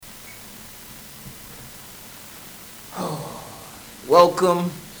Welcome,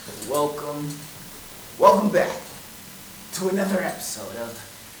 welcome back to another episode of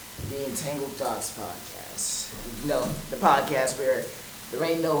the Entangled Thots Podcast. You know, the podcast where there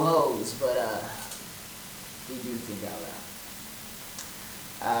ain't no hoes, but we do think out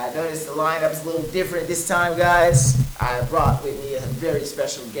loud. I noticed the lineup's a little different this time, guys. I brought with me a very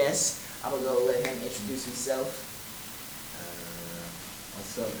special guest. I'm gonna go let him introduce himself.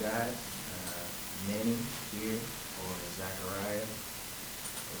 What's up, guys? Manny here, or Zachariah.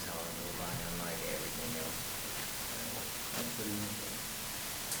 That's how I go by, unlike everything else. That's pretty much it.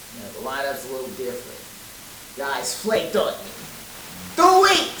 Yeah, the lineup's a little different. Guys flaked on me. 2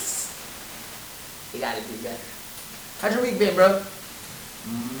 weeks! You gotta do better. How's your week been, bro? My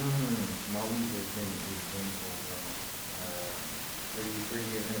week has been eventful, bro.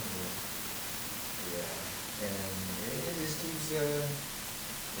 Pretty eventful. Yeah. And it just keeps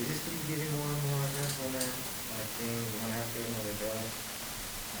getting more and more eventful, man. Like things, one after another, bro.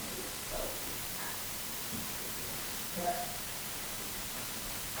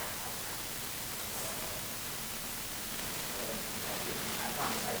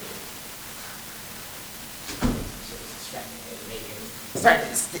 Starting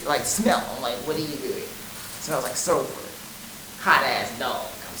to like smell. I'm like, what are you doing? It smells like sulfur. Hot ass dog.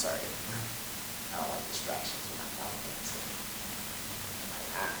 I'm sorry. I don't like distractions when I'm podcasting.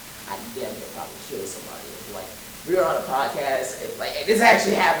 I damn near probably kill somebody. Like, we were on a podcast. Like, this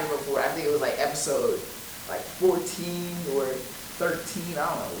actually happened before. I think it was like episode like 14 or 13. I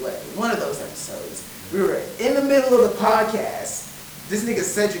don't know what. One of those episodes. We were in the middle of the podcast. This nigga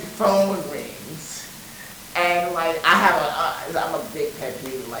Cedric phone rings. And like, I'm a big pet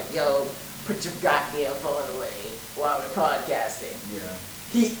peeve. Like, yo, put your goddamn phone away while we're podcasting. Yeah.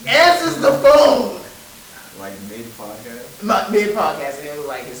 He answers the phone. Like mid-podcast? Mid-podcast, and it was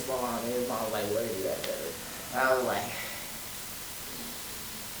like his phone, and his mom was like, what are you at? And I was like,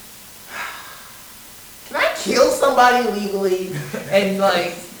 can I kill somebody legally? And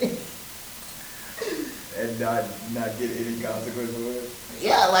like, and not get any consequences with it?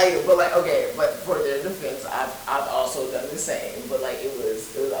 yeah, like, but like, okay, but for their defense, I've also done the same, but like, it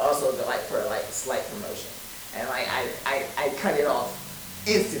was also like for like slight promotion. And like, I cut it off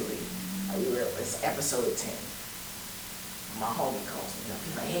instantly. It's episode 10. My homie calls me up.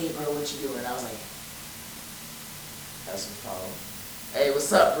 He's like, hey, bro, what you doing? I was like, that's some problem. Hey,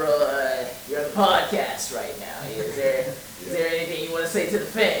 what's up, bro? You're on the podcast right now. Is there anything you want to say to the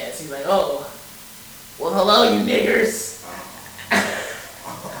fans? He's like, oh, well, hello, you niggers.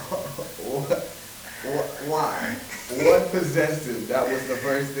 Why? What possessed him? That was the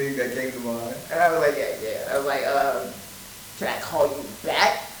first thing that came to mind. And I was like, yeah. I was like, can I call you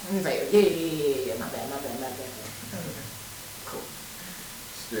back? And he's like, yeah. My bad. Cool.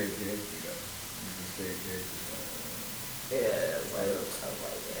 Straight character, though. Straight character. Yeah, I was like,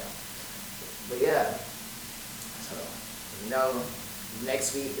 yeah. But yeah. So,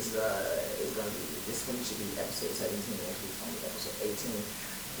 next week is gonna be, this one should be episode 17, next week's gonna be episode 18.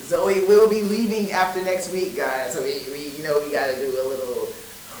 Zoe will be leaving after next week, guys. So we gotta do a little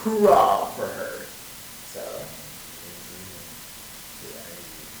hurrah for her. So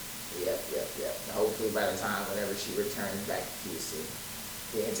Yep. Hopefully by the time whenever she returns back to Houston,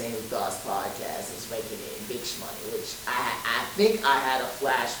 the Entangled Thots Podcast is making it big money, which I think I had a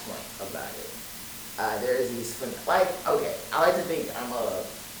flashpoint about it. There's these I like to think I'm a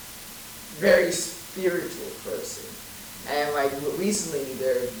very spiritual person. And like recently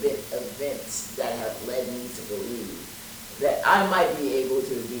there have been events that have led me to believe that I might be able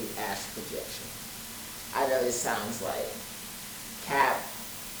to do astral projection. I know this sounds like cap.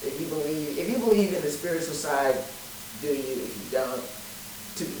 If you believe in the spiritual side, do you? If you don't,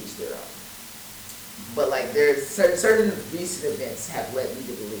 to each their own. But like there's certain recent events have led me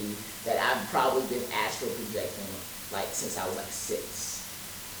to believe that I've probably been astral projecting like since I was like 6.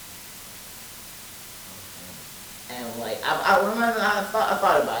 And like I remember I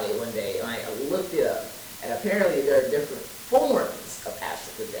thought about it one day. Like I looked it up, and apparently there are different forms of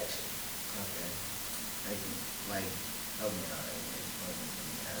astral projection. Okay. Help me out.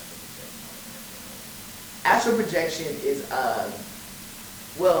 Astral projection is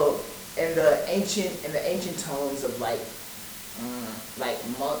in the ancient tones of like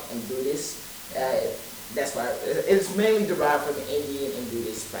monk and Buddhist. That's why it's mainly derived from the Indian and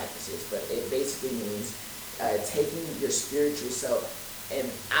Buddhist practices, but it basically means taking your spiritual self and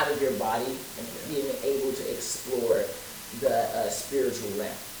out of your body and being able to explore the spiritual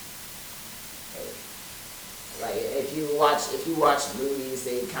realm. Like if you watch movies,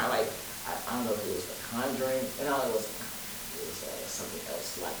 they kind of like I don't know if it was The Conjuring, and no, it was something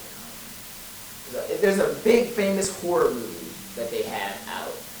else like The Conjuring. there's a big famous horror movie that they have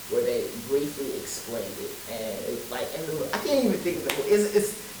out where they briefly explained it, and it's like in the I can't even think of the movie.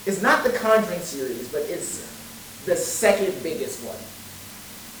 It's not the Conjuring series, but it's the second biggest one.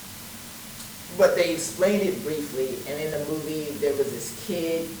 But they explained it briefly, and in the movie there was this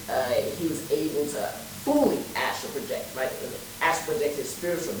kid. He was able to fully astral project, like astral project his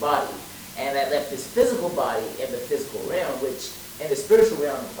spiritual body, and that left his physical body in the physical realm, which in the spiritual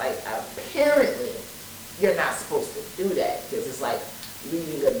realm, like apparently you're not supposed to do that because it's like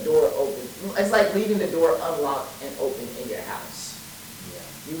leaving a door open. It's like leaving the door unlocked and open in your house. Yeah.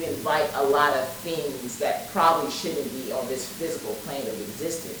 You invite a lot of things that probably shouldn't be on this physical plane of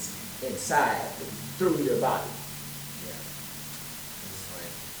existence inside through your body. Yeah.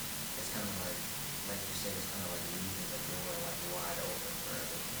 It's kind of like you said, it's kind of like leaving the door like wide open for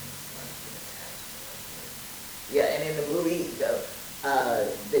everything. It's like getting attached to like Yeah, and in the movie,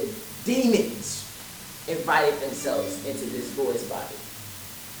 the demons invited themselves into this boy's body.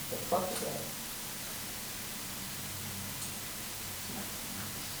 The fuck is that?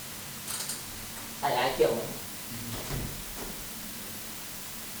 I killed him.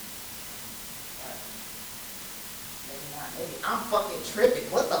 Maybe I'm fucking tripping.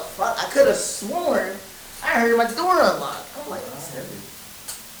 What the fuck? I could have sworn I heard my door unlock. I'm like, what's that?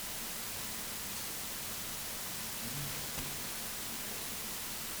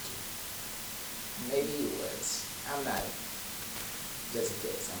 Maybe it was. I'm not. Just in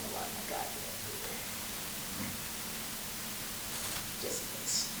case. I'm gonna lock my goddamn door. Just in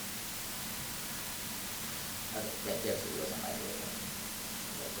case. Okay, that definitely wasn't my door.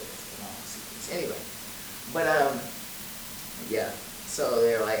 Anyway. But, yeah. So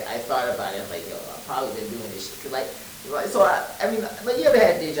they're like, I thought about it. Like, yo, I've probably been doing this shit. Cause like so I mean, like, you ever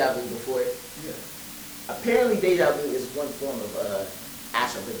had deja vu before? Yeah. Apparently, deja vu is one form of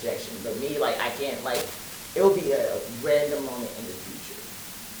astral projection. But me, like, I can't, like, it'll be a random moment in the future.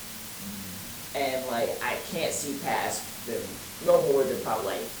 And, like, I can't see past them no more than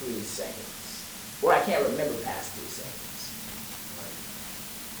probably, like, 3 seconds. Or I can't remember past 3 seconds.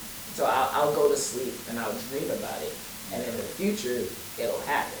 So I'll go to sleep and I'll dream about it. And in the future, it'll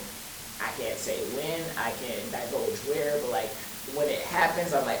happen. I can't say when, I can't divulge where, but, like, when it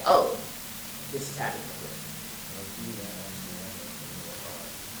happens, I'm like, oh, this is happening.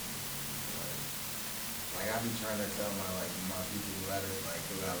 Like, I be trying to tell my people's letters, like,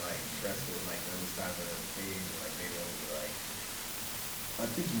 who I, like, trust with, like, those type of things, like, they will be like, I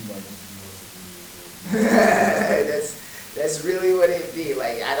think you might just be able to do this. That's really what it be.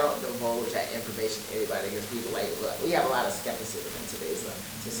 Like, I don't divulge that information to anybody because people, like, look, we have a lot of skepticism in today's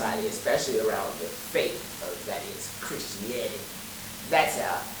society, especially around the faith that is Christianity. That's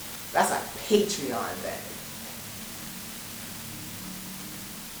a Patreon thing.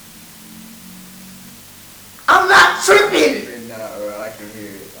 I'm not tripping! Nah, bro, I can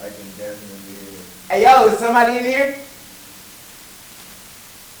hear it. I can definitely hear it. Hey, yo, is somebody in here?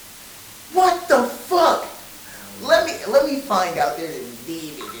 What the fuck? Let me find out there's a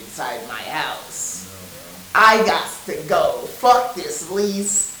demon inside my house. No, I got to go. Fuck this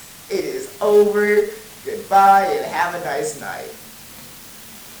lease. It is over. Goodbye and have a nice night.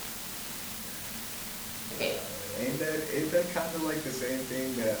 Okay. Ain't that kind of like the same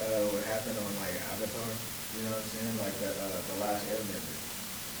thing that would happen on like Avatar? You know what I'm saying? Like the Last Airbender.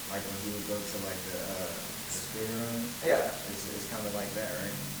 Like when he would go to like the spirit room. Yeah. It's kind of like that,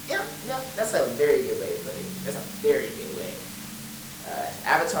 right? Yeah. That's a very good way to put it. That's a very good way.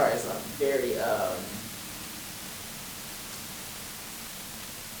 Avatar is a very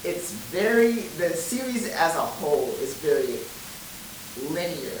the series as a whole is very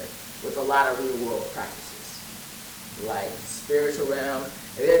linear with a lot of real world practices, like spiritual realm.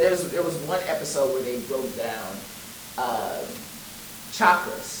 There was one episode where they broke down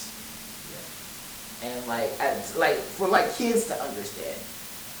chakras, and like for like kids to understand,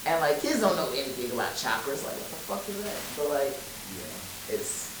 and like kids don't know anything about chakras. Like, what the fuck is that? But like,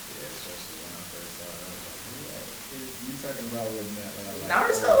 it's. Especially when I first saw it, I was like, you talking about when that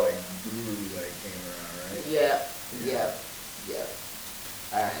Naruto? Like guru like came around, right? Yeah.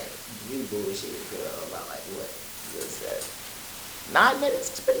 Alright, we bullshit girl about like what was that? 9 minutes?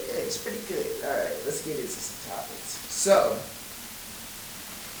 It's pretty good. Alright, let's get into some topics. So,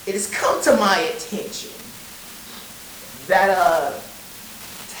 it has come to my attention that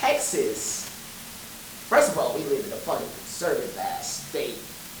Texas, first of all, we live in a fucking conservative ass state,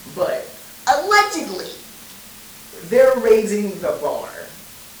 but allegedly they're raising the bar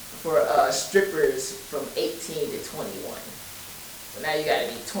for strippers from 18 to 21. So now you gotta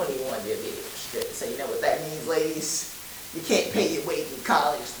be 21 to be able to strip. So you know what that means, ladies? You can't pay your way through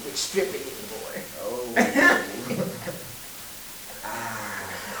college with stripping anymore.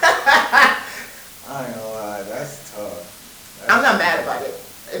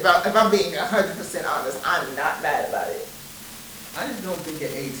 If I'm being 100% honest, I'm not mad about it. I just don't think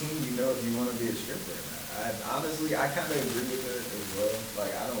at 18 you know if you want to be a stripper or not. Honestly, I kind of agree with her as well.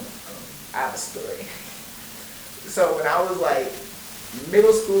 Like, I don't. I have a story. So when I was like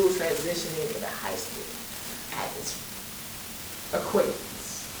middle school transitioning into high school, I had this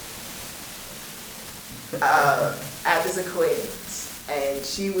acquaintance. I had this acquaintance, and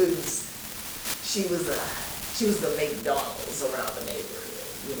she was the McDonald's around the neighborhood.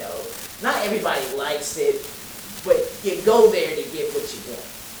 You know, not everybody likes it, but you go there to get what you want.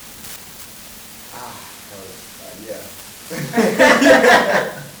 Yeah.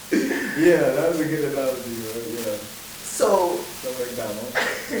 Yeah, that was a good analogy, right? Yeah. So McDonald's.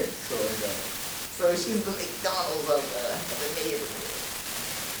 So she's the McDonald's of the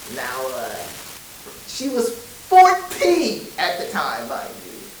neighborhood. Now, she was 14 at the time, mind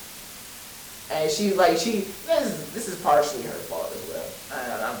you. And this is partially her fault as well.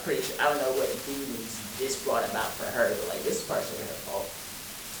 I'm pretty sure, I don't know what demons this brought about for her, but like, this is partially her fault.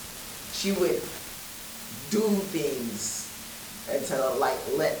 She would do things and to like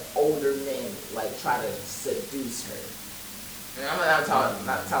let older men like try to seduce her. And I'm not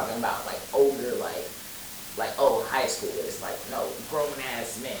talking about like older like old high schoolers, like no, grown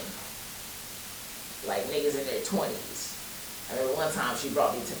ass men. Like niggas in their 20s. I remember one time she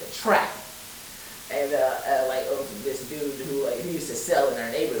brought me to the track. And this dude who used to sell in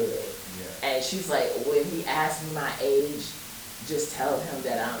our neighborhood. Yeah. And she's like, when he asked me my age, just tell him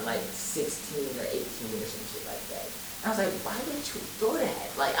that I'm like 16 or 18 or some shit like that. I was like, why would you do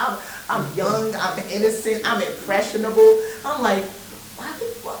that? Like, I'm young, I'm innocent, I'm impressionable. I'm like, why the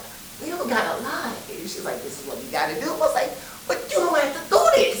fuck? We don't gotta lie. And she's like, this is what we gotta do. I was like, but you don't have to do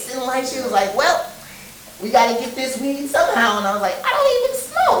this. And like, she was like, well, we gotta get this weed somehow. And I was like, I don't even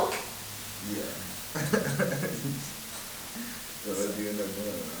smoke. Yeah. So what did you end up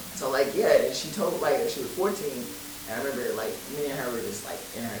doing? So like, yeah, and she told like she was 14, and I remember like me and her were just like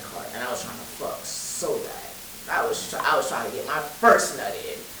in her car, and I was trying to fuck so bad. I was trying to get my first nut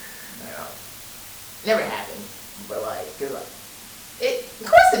in. You know, never happened, but like, cause like, of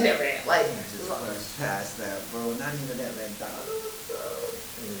course it never happened. Like, just pushed past that, bro. Not even that McDonald's, bro.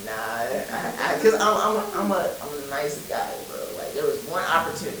 Nah, cause I'm a nice guy, bro. Like, there was one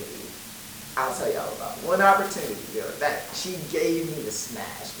opportunity. I'll tell y'all about one opportunity, yo, that she gave me to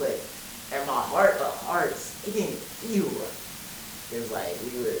smash, but in my heart of hearts, it didn't feel right. It was like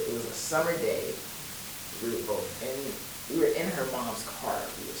it was a summer day. We were in her mom's car.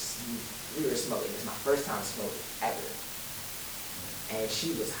 We were smoking. It was my first time smoking ever. And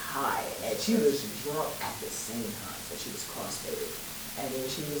she was high, and she was drunk at the same time, so she was crossfaded. And then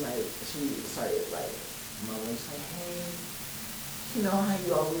she started like mumbling, she's like, hey, you know how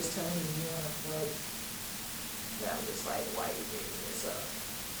you always tell me you want to fuck? And I'm just like, why are you bringing this up?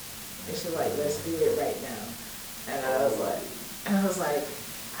 And she's like, let's do it right now. And I was like,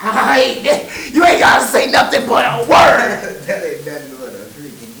 you ain't gotta say nothing but a word. That ain't nothing but a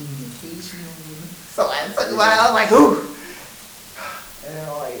freaking indication. So I took a while, I was like, ooh. And then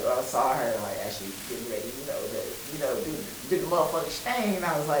I saw her like as she was getting ready, do the motherfucking thing, and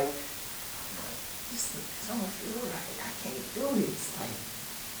I was like, this don't feel right. I can't do this. Like,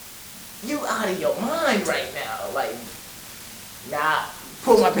 you out of your mind right now. Like, nah,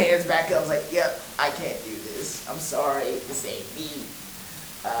 pull my pants back up. I was like, yep, I can't do this. I'm sorry, this ain't me.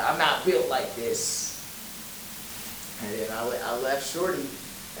 I'm not built like this. And then I left Shorty,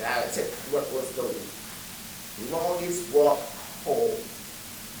 and I took what was the longest walk home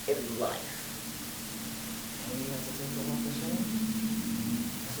in life. When you have to take the walk of shame?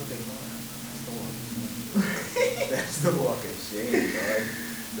 That's what they call it. That's the walk of shame, dog.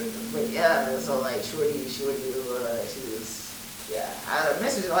 But yeah, so like Shorty she was, yeah. I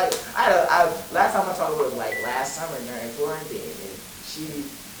messaged like last time I talked to her was like last summer during quarantine, and she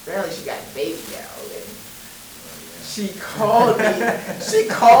got baby now, and she called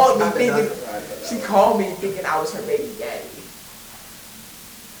me thinking I was her baby daddy.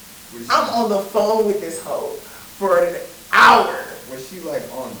 I'm on the phone with this hoe for an hour. Was she like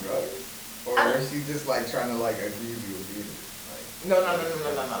on drugs? Or was she just like trying to like abuse you? No.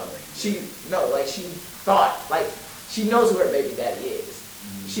 She thought, like, she knows who her baby daddy is.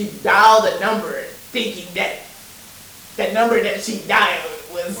 Mm-hmm. She dialed a number thinking that the number that she dialed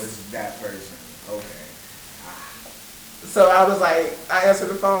was that person. Okay. So I was like, I answered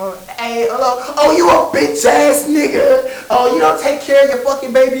the phone. Hey, hello. Oh, you a bitch ass nigga. Oh, you don't take care of your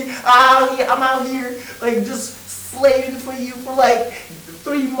fucking baby. I'm out here like just slaving for you for like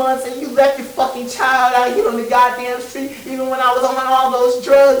 3 months, and you left your fucking child out here on the goddamn street, even when I was on all those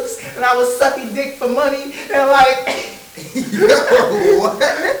drugs and I was sucking dick for money, and like Yo, what?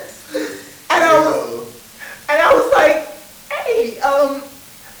 And I was like, hey,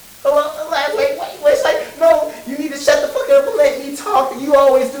 wait, it's like, no, you need to shut the fuck up and let me talk. You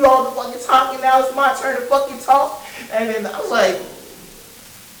always do all the fucking talking. Now it's my turn to fucking talk. And then I was like,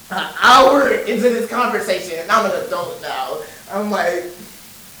 an hour into this conversation, and I'm an adult now. I'm like,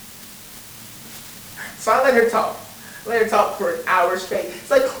 so I let her talk. Let her talk for an hour straight.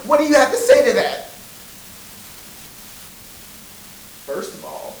 It's like, what do you have to say to that? First of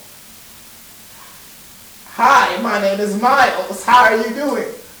all, hi, my name is Miles. How are you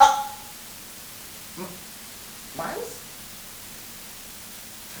doing? Miles?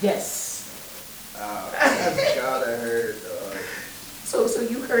 Yes. That's gotta hurt, dog. So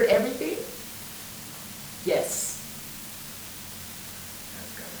you heard everything? Yes.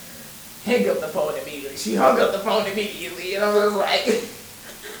 That's gotta hurt. Hang up the phone immediately. She hung up the phone immediately, and I was like,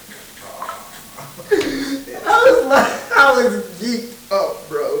 I was geeked up,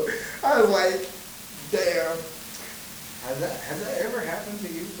 bro. I was like, damn. Has that ever happened to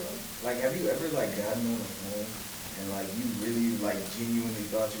you, bro? Like, have you ever like gotten on the phone and like you really like genuinely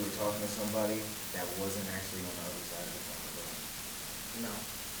thought you were talking to somebody that wasn't actually on the other side of the phone, bro? No.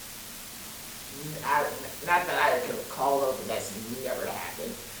 Not that I could recall of, but that's never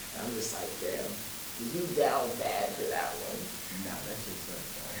happened. I'm just like, damn, you down bad for that one. Nah, that shit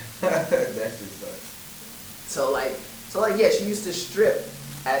sucks, dog. That shit sucks. So like, yeah, she used to strip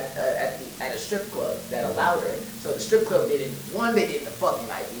at a strip club that allowed her. So the strip club they didn't fucking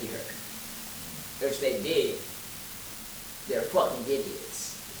ID her, which they did. They're fucking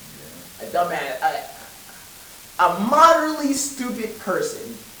idiots. Yeah. A dumbass, a moderately stupid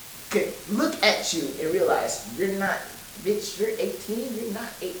person could look at you and realize you're not, bitch, you're 18, you're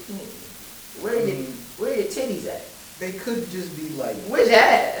not 18. Where are your titties at? They could just be like, where's your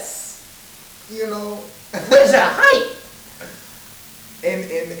ass? You know, where's your height? In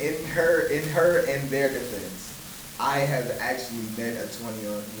their defense, I have actually met a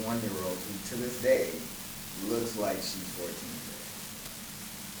 21-year-old who to this day looks like she's 14.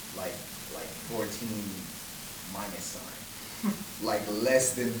 Like 14 minus sign. Like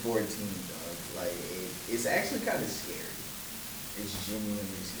less than 14, dog. Like it's actually kind of scary. It's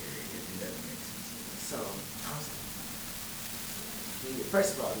genuinely scary if it doesn't make sense. So I was like,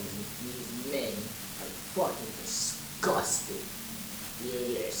 first of all, these men are fucking disgusting.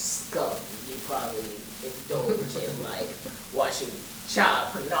 You're scum. You probably indulge in like watching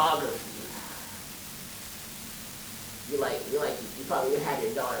child pornography. You probably would have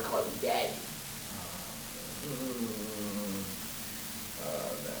your daughter call you daddy.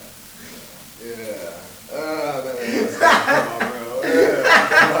 Yeah. Bro.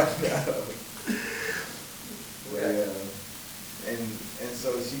 Yeah. And so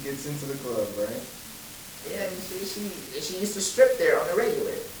she gets into the club, right? Yeah, and she used to strip there on the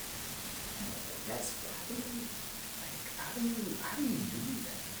regular. That's how do you do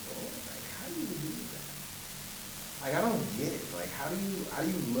that, bro? Like how do you do that? Like I don't get it. Like how do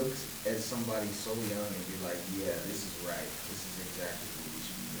you look at somebody so young and be like, yeah, this is right. This is exactly what we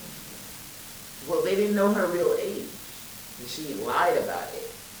should be doing. Well, they didn't know her real age. And she lied about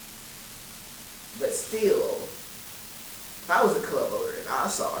it. But still, if I was a club owner and I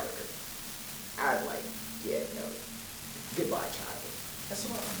saw her, I'd like, yeah, no, goodbye, child. That's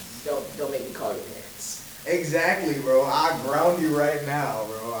what I'm Don't make me call your parents. Exactly, bro. I ground you right now,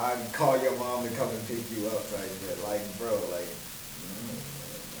 bro. I call your mom to come and pick you up, like that. Like, bro, like,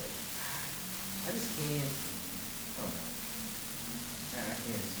 I just can't. I don't know. I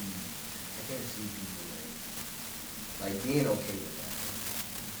can't see people like being okay with that.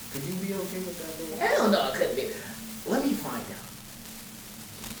 Could you be okay with that, bro? Hell no, I couldn't be. Let me find out.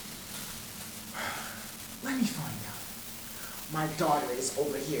 My daughter is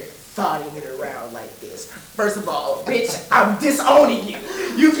over here thotting it around like this. First of all, bitch, I'm disowning you.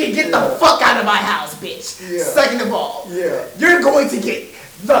 You can get the fuck out of my house, bitch. Yeah. Second of all, you're going to get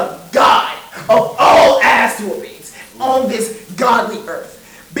the god of all ass whoopings on this godly earth.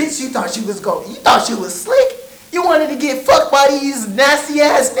 Bitch, you thought she was slick? You wanted to get fucked by these nasty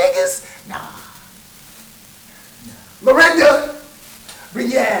ass niggas? Nah. Miranda,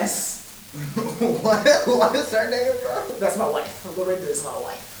 bring your ass. What is her name, bro? That's my wife. Lorinda is my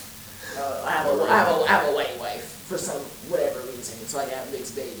wife. I have a white wife for some whatever reason, so I can have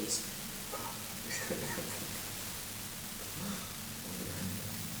mixed babies.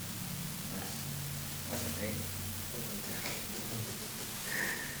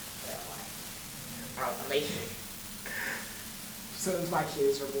 That's amazing. As soon as my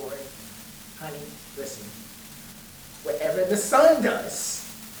kids are born, honey, listen. Whatever the son does,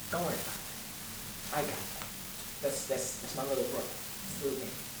 don't worry about it. I got that. That's my little brother. That's little me.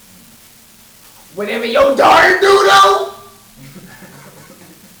 Whatever your daughter do though,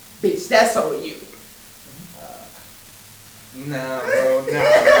 bitch, that's on you. Nah, bro.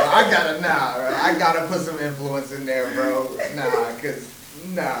 I gotta put some influence in there, bro.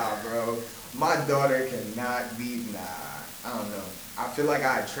 Nah, bro. My daughter cannot be. Nah, I don't know. I feel like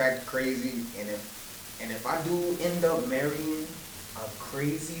I attract crazy, and if I do end up marrying a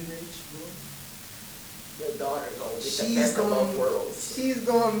crazy bitch, bro, your daughter gonna get the best of both worlds. She's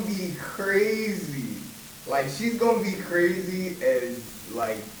gonna be crazy. Like, she's gonna be crazy as,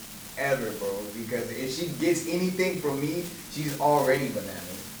 like, ever, bro. Because if she gets anything from me, she's already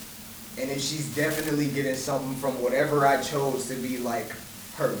bananas. And if she's definitely getting something from whatever I chose to be, like,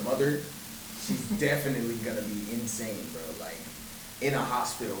 her mother, she's definitely gonna be insane, bro. Like, in a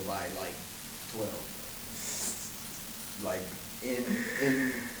hospital by, like, 12. Like, in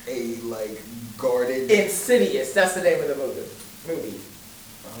a, like, guarded... Insidious, that's the name of the movie. Oh,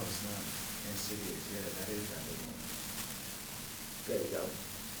 it's not Insidious. Yeah, that is that movie. There we go.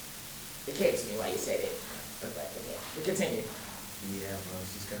 It came to me while you said it. But continue. Yeah, bro,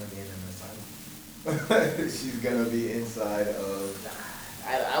 she's gonna be in an asylum. She's gonna be inside of... Nah,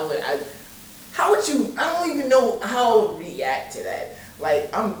 how would you, I don't even know how to react to that.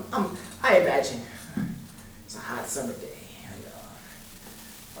 Like, I imagine it's a hot summer day.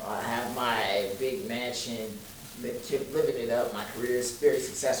 I have my big mansion, living it up. My career is very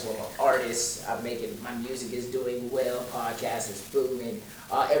successful. I'm an artist. My music is doing well. Podcast is booming.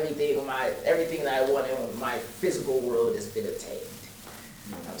 Everything that I wanted in my physical world has been attained.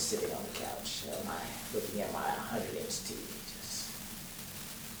 I'm sitting on the couch, looking at my 100-inch TV, just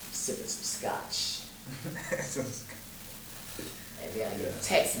sipping some scotch. And then I get a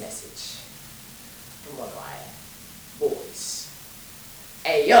text message from one of my boys.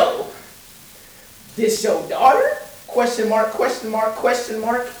 Hey, yo, this your daughter? Question mark, question mark, question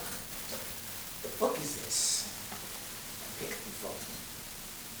mark. The fuck is this? Pick up the phone.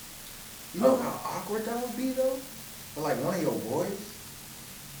 You know how awkward that would be, though? For, like, one of your boys?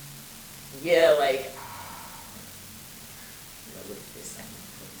 Yeah, like... Look at this thing.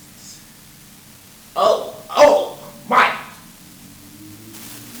 What is this? Oh, my...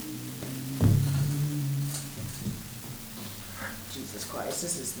 Jesus Christ,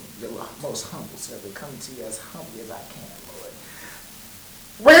 this is the most humble servant, coming to you as humbly as I can, Lord.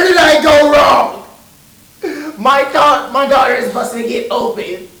 Where did I go wrong? My daughter is busting to get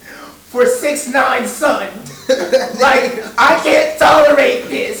open for 6'9" son. Like, I can't tolerate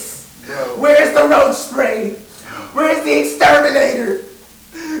this. Bro. Where's the roach spray? Where's the exterminator?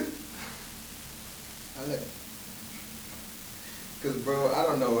 Because, bro, I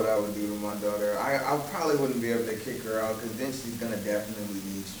don't know what I would do to my daughter. I probably wouldn't be able to kick her out because then she's going to definitely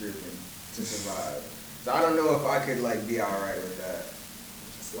need stripping to survive. So I don't know if I could, like, be all right with that.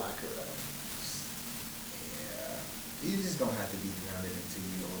 Just lock her up. Yeah. You just don't have to be grounded until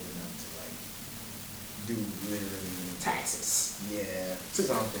you're old enough to, like, do literally... Taxes. Yeah,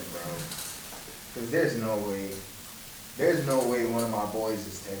 something, bro. Because there's no way one of my boys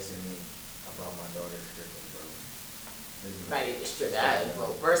is texting me about my daughter's stripping, bro. Not even strip out.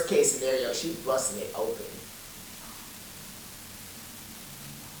 Well, worst case scenario, she's busting it open.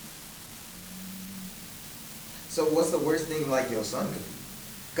 So what's the worst thing like your son could do?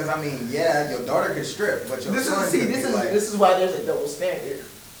 Because I mean, yeah, your daughter could strip, but your son could be like... This is why there's a double standard.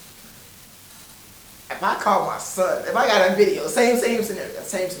 If I call my son, if I got a video, same scenario,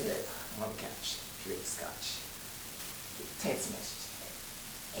 I'm on the couch, drinking scotch, text message.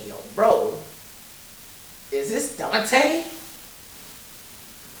 Hey, yo, bro, is this Dante?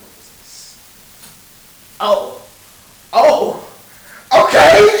 What is this? Oh,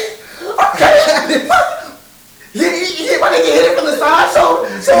 okay. You want to get hit from the side, show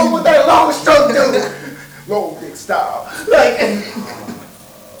him what that long stroke do. Long big style. Like,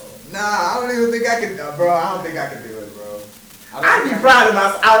 nah, I don't even think I could, bro. I don't think I could do it, bro. I'd be proud of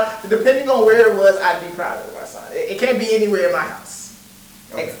my son. Depending on where it was, I'd be proud of my son. It can't be anywhere in my house.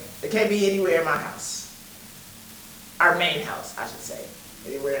 Okay. It can't be anywhere in my house. Our main house, I should say.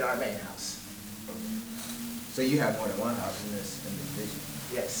 Anywhere in our main house. So you have more than one house in this vision?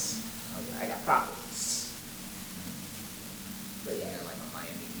 Yes. I got properties. But yeah, Like a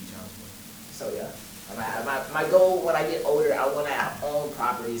Miami Beach house. so yeah. My goal when I get older, I want to have own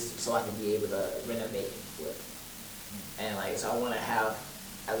properties so I can be able to renovate and flip. And like, so I want to have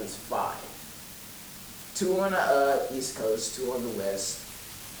at least 5. 2 on the East Coast, 2 on the West.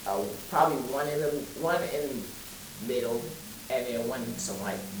 Probably one in the middle, and then one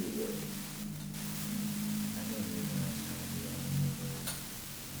somewhere like New York.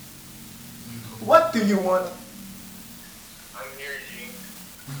 What do you want?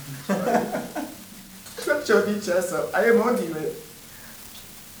 Shut your bitch ass up. I am on demon.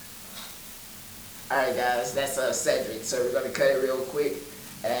 Alright guys, that's Cedric. So we're gonna cut it real quick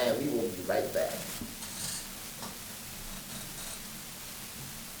and we will be right back.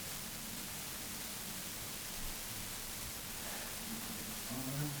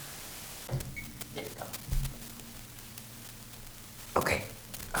 There we go. Okay.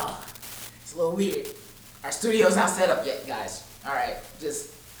 Oh, it's a little weird. Our studio's not set up yet, guys. Alright, just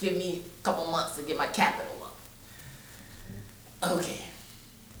give me a couple months to get my capital up. Okay.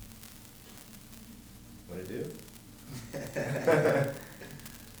 What it do?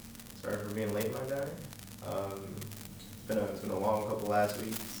 Sorry for being late, my guy. It's been a long couple last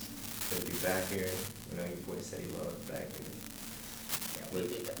weeks. Good to be back here. You know, your boy said he loved back here. We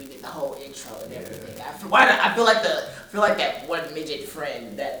did the whole intro and everything. I feel like that one midget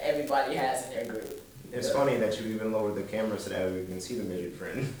friend that everybody has in their group. It's funny that you even lowered the camera so that we can see the midget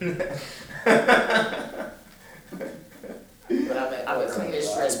friend. But I'm the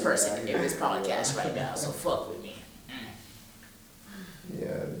cleanest dressed person in this podcast right now, so fuck with me.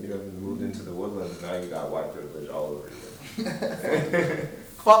 Yeah, you done moved into the woodlands, now you got white privilege all over you.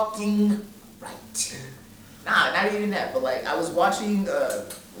 Fucking right. Nah, not even that, but like I was watching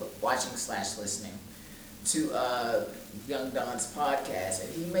 /listening to Young Don's podcast,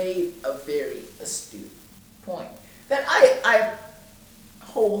 and he made a very astute point that I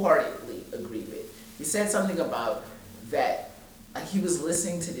wholeheartedly agree with. He said something about that, like he was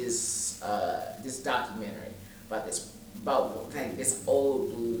listening to this documentary about this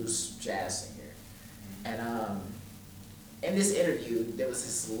old blues jazz singer, and in this interview there was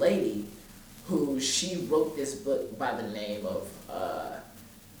this lady who she wrote this book by the name of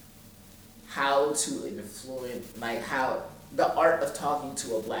How to Influence, like how the art of talking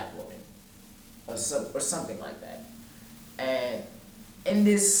to a black woman, or something like that. And in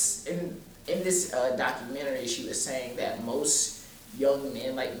this documentary, she was saying that most young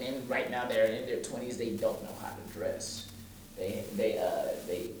men, like men right now that are in their 20s, they don't know how to dress. They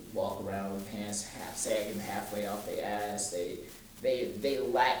walk around with pants sagging halfway off their ass. They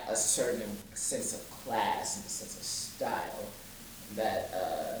lack a certain sense of class and a sense of style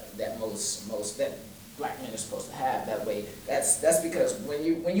that most that black men are supposed to have. That way, that's because when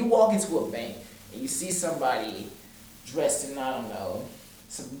you walk into a bank and you see somebody dressed in, I don't know,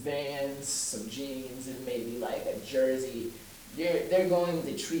 some Vans, some jeans, and maybe like a jersey, they're going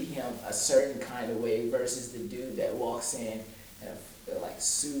to treat him a certain kind of way versus the dude that walks in a like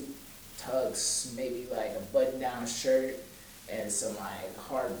suit, tux, maybe like a button-down shirt and some like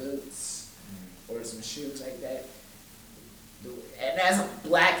hard boots or some shoes like that. And as a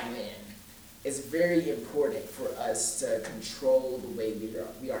black man, it's very important for us to control the way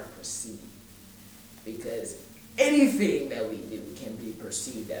we are perceived, because anything that we do can be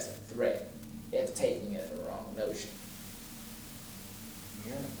perceived as a threat if taken in the wrong notion.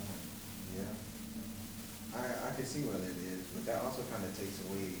 Yeah. I can see what it is, but that also kind of takes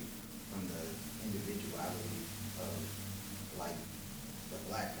away from the individuality of like the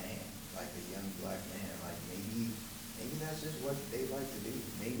black man, like the young black man. Like maybe that's just what they like to do.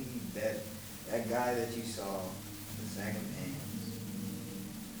 Maybe that guy that you saw in sagging pants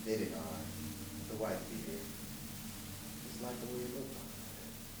did it on the white beard. Just like the way it looked on it.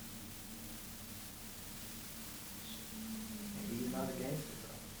 Maybe he's not a gangster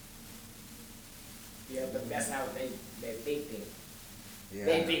though. Yeah, but that's how they think. Yeah.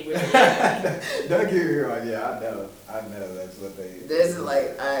 They think we're Don't get me wrong. Yeah, I know. That's what they. This is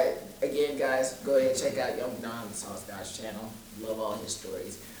like, again, guys, go ahead and check out Young Don Sauce God's channel. Love all his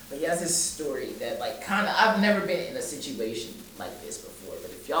stories. But he has this story that, like, kind of, I've never been in a situation like this before,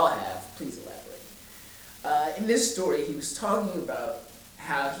 but if y'all have, please elaborate. In this story, he was talking about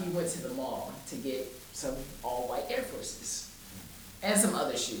how he went to the mall to get some all-white Air Forces and some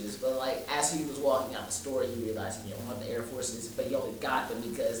other shoes, but like as he was walking out the store, he realized he didn't want the Air Forces, but he only got them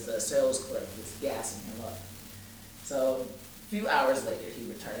because the sales clerk was gassing him up. So a few hours later, he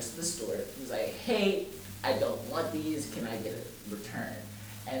returns to the store. He's like, "Hey, I don't want these. Can I get a return?"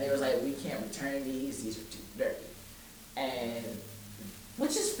 And they was like, "We can't return these. These are too dirty." And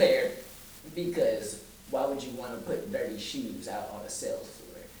which is fair, because why would you want to put dirty shoes out on a sales floor?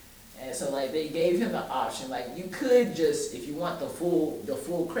 And so like they gave him the option, like you could just, if you want the full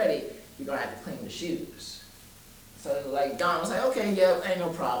credit, you're gonna have to clean the shoes. So like Don was like, "Okay, yeah, ain't no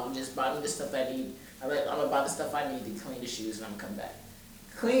problem. Just buy me the stuff I need. I'm gonna buy the stuff I need to clean the shoes, and I'm gonna come back."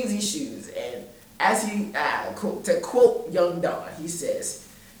 Cleans these shoes, and as he to quote Young Don, he says,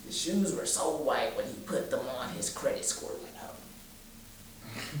 "The shoes were so white when he put them on, his credit score went up."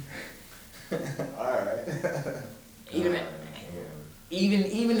 All right. Even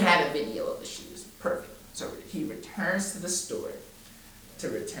Even had a video of the shoes. Perfect. So he returns to the store to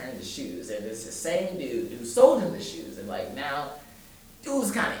return the shoes, and it's the same dude who sold him the shoes, and like now, dude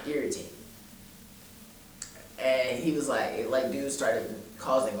was kind of irritated, and he was like dude started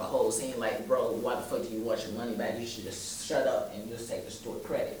causing a whole scene, like, bro, why the fuck do you want your money back? You should just shut up and just take the store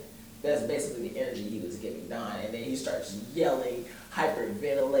credit. That's basically the energy he was giving Don, and then he starts yelling,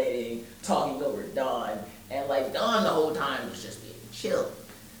 hyperventilating, talking over Don, and like Don the whole time was just being chill.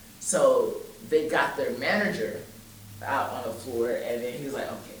 So they got their manager out on the floor, and then he was like,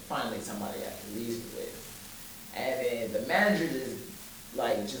 okay, finally somebody I can reason with. And then the manager it's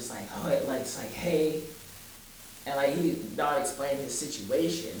like, hey, and like Don explained his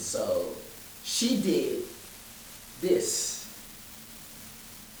situation. So she did this.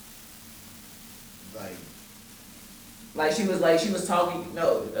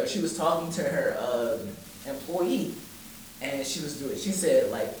 She was talking to her employee, and she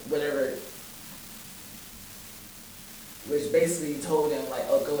said like whatever, which basically told him like,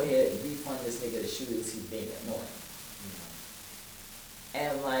 oh, go ahead and refund this nigga the shoes, he's being annoying.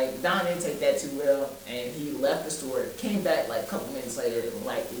 And like Don didn't take that too well, and he left the store, came back like a couple minutes later, and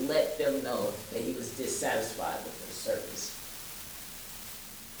like let them know that he was dissatisfied with their service.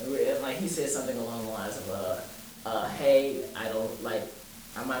 And like he said something along the lines of hey, I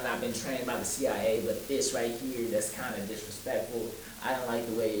might not have been trained by the CIA, but this right here, that's kind of disrespectful. I don't like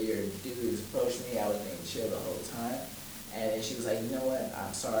the way your dudes approached me. I was being chill the whole time. And then she was like, you know what?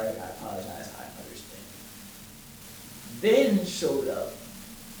 I'm sorry. I apologize. I understand. Then showed up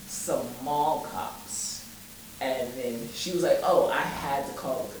some mall cops. And then she was like, oh, I had to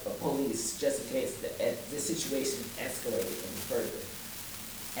call the police just in case the situation escalated any further.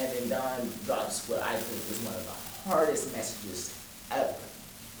 And then Don drops what I think was one of the hardest messages ever.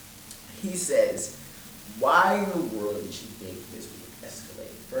 He says, why in the world did you think this would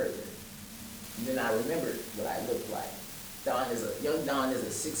escalate further? And then I remembered what I looked like. Young Don is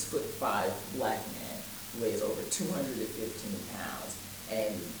a 6'5" black man who weighs over 215 pounds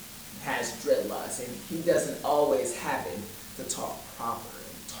and has dreadlocks, and he doesn't always happen to talk proper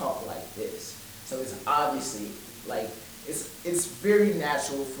and talk like this. So it's obviously like it's very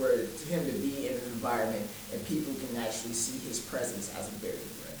natural for him to be in an environment and people can actually see his presence as a very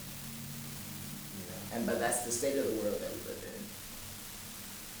threat. But that's the state of the world that we live in.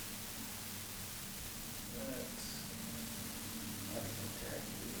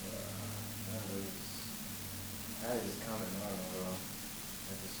 That is kind of normal, bro.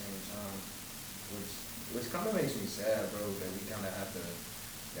 At the same time, which kind of makes me sad, bro. That we kind of have to,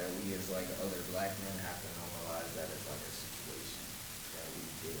 that we as like other black men have to normalize that as like a situation that we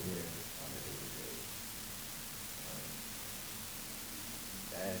deal with on a daily basis.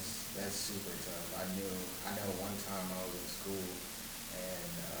 That's super tough. I know one time I was in school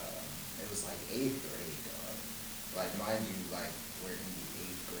and it was like 8th grade, dog. Like mind you, like we're in the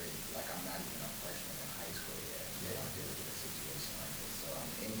 8th grade. Like I'm not even a freshman in high school yet. Yeah. I'm dealing with a situation like this. So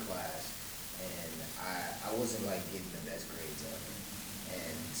I'm in class and I wasn't like getting the best grades ever.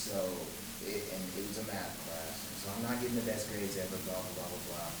 And so it was a math class. And so I'm not getting the best grades ever, blah blah blah blah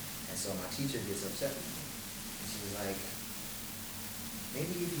blah. And so my teacher gets upset with me. And she was like,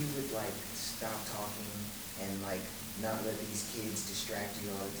 maybe if you would like stop talking and like not let these kids distract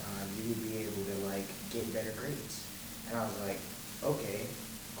you all the time, you would be able to like get better grades. And I was like, okay,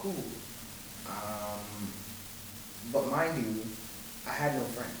 cool. But mind you, I had no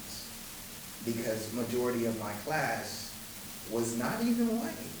friends because majority of my class was not even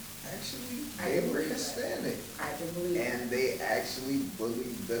white. Actually, they were Hispanic. I can believe it. And they actually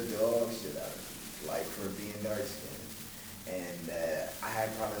bullied the dog shit out of me, like for being dark skinned. And I had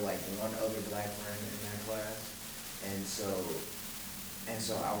probably like one other black friend in that class, and so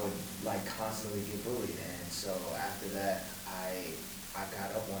I would like constantly get bullied. And so after that, I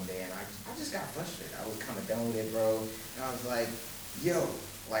got up one day and I just got frustrated. I was kind of done with it, bro. And I was like, yo,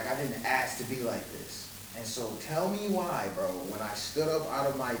 like I didn't ask to be like this. And so tell me why, bro. When I stood up out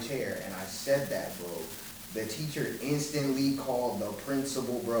of my chair and I said that, bro, the teacher instantly called the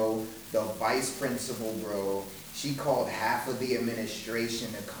principal, bro, the vice principal, bro. She called half of the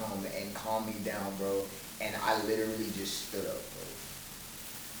administration to come and calm me down, bro. And I literally just stood up, bro.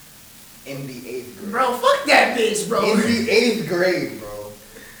 In the 8th grade. Bro, fuck that bitch, bro. In the 8th grade, bro.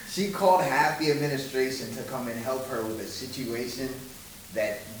 She called half the administration to come and help her with a situation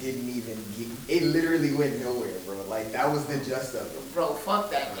that didn't even get, it literally went nowhere, bro. Like, that was the gist of it. Bro, fuck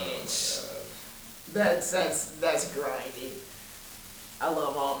that bitch. That's grinding. I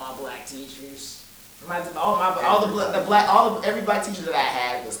love all my black teachers. Every black teacher that I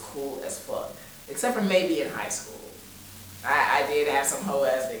had was cool as fuck, except for maybe in high school. I did have some hoe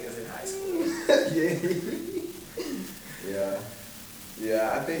ass niggas in high school.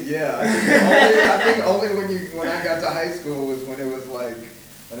 Yeah, I think only when I got to high school was when it was like,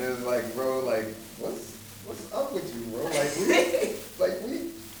 bro, like, what's up with you, bro?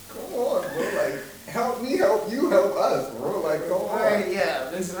 We, come on, bro, like, help me, help you, help us, bro, like, come on. Right, yeah,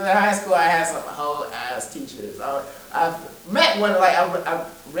 this is in high school. I had some whole ass teachers. I met one, like, I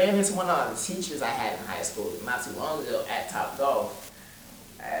ran into one of the teachers I had in high school not too long ago at Top Golf.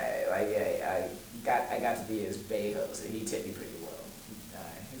 I got to be his bay host, and he tipped me pretty well.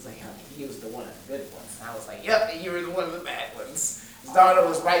 He was like, he was the one of the good ones. And I was like, yep, and you were the one of the bad ones. His daughter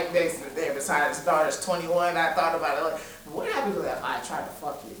was right next to there beside his daughter's 21. I thought about it, like, what happens if I tried to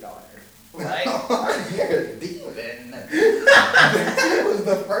fuck your daughter? Like, you're a demon. She was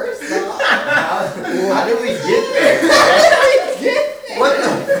the first time. How did we get there? What the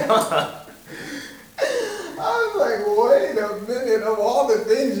fuck? I was like, wait a minute, of all the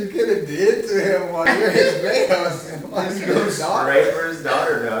things you could have did to him while you're his house, Just go straight for his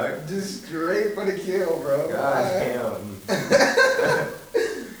daughter, dog. Just straight for the kill, bro. God damn.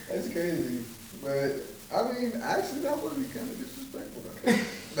 That's crazy. But, I mean, actually, that would be kind of disrespectful.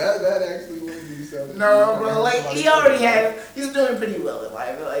 That actually would be something. no, bro, like, he's doing pretty well in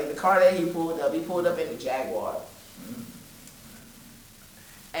life. Like, the car that he pulled up in the Jaguar.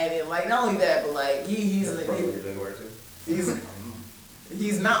 And then, like, not only that, but like he's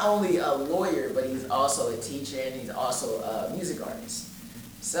not only a lawyer, but he's also a teacher and he's also a music artist.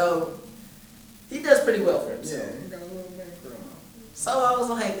 So he does pretty well for himself. Yeah, he got a little background. So I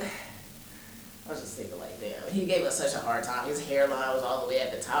was just thinking, like, damn, he gave us such a hard time. His hairline was all the way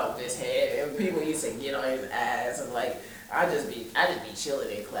at the top of his head, and people used to get on his ass, and like, I just be chilling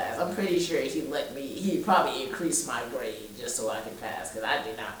in class. I'm pretty sure he probably increased my grade just so I could pass, because I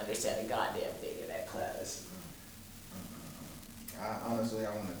did not understand a goddamn thing in that class. Honestly,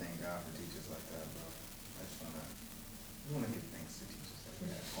 I want to thank God for teachers like that, bro. I just want to give thanks to teachers like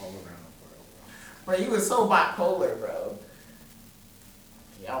that all around the world, bro. Bro, he was so bipolar, bro.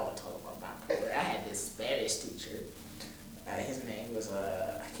 Y'all want to talk about bipolar? I had this Spanish teacher. His name was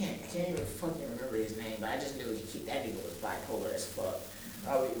I can't even fucking remember his name, but I just knew that nigga was bipolar as fuck.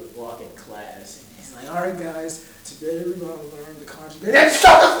 I would walk in class and he's like, "All right, guys, today we're gonna learn the conjugate." And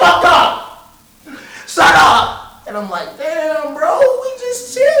shut the fuck up! Shut up! And I'm like, "Damn, bro, we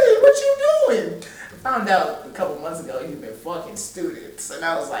just chilling. What you doing?" I found out a couple months ago he'd been fucking students, and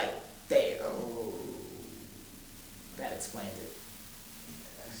I was like, "Damn." That explained it.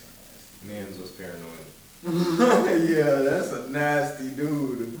 Mans was paranoid. Yeah, that's a nasty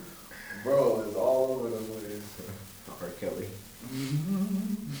dude. Bro, it's all over the place. R. Kelly.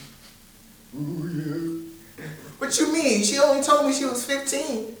 Ooh, yeah. What you mean? She only told me she was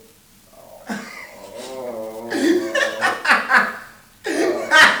 15.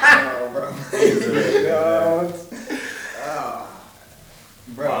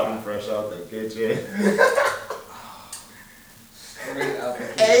 Bro. Bottom fresh out the kitchen. Straight out the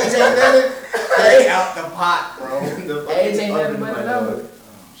Age ain't nothing. Straight out the pot, bro. Age ain't nothing but a number.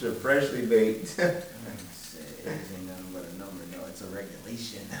 Shit freshly baked. Age ain't nothing but a number. No, it's a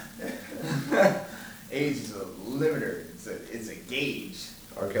regulation. Age is a limiter. It's a gauge.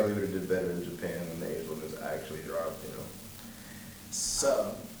 R. Kelly would have did better in Japan when the age limits actually dropped, you know.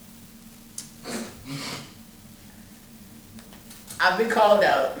 So, I've been called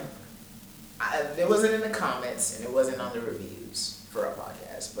out. It wasn't in the comments and it wasn't on the reviews for our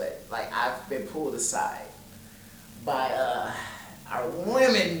podcast, but like I've been pulled aside by our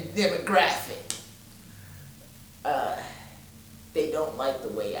women demographic. They don't like the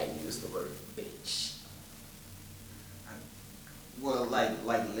way I use the word bitch. Well, like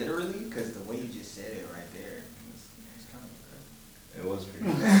literally, because the way you just said it right there, it's kind of It was pretty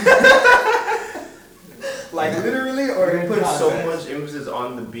like literally, or You in put so context? much emphasis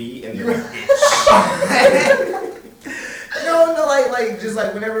on the B and the No, like just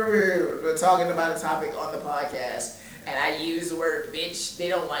like whenever we're talking about a topic on the podcast and I use the word bitch, they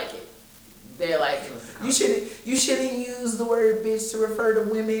don't like it. They're like, you shouldn't use the word bitch to refer to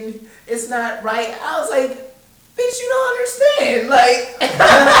women. It's not right. I was like, bitch, you don't understand. Like,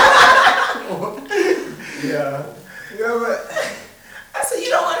 Yeah, but I said, you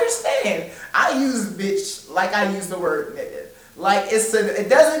don't understand. I use bitch like I use the word nigga. Like it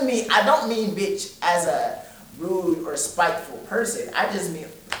doesn't mean, I don't mean bitch as a rude or spiteful person. I just mean,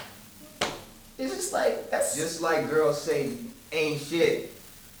 it's just like, that's just like girls say, ain't shit.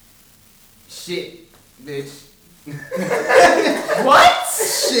 Shit, bitch. what?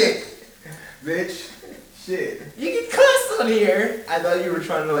 Shit, bitch. shit. You can cuss on here. I thought you were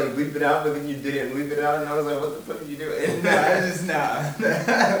trying to like bleep it out, but then you didn't bleep it out, and I was like, what the fuck are you doing? Nah, I just nah.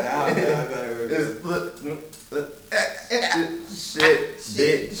 Just shit,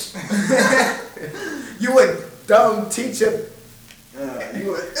 bitch. You a dumb teacher.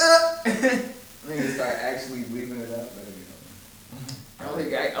 You would. Nigga start actually bleeping it out. I only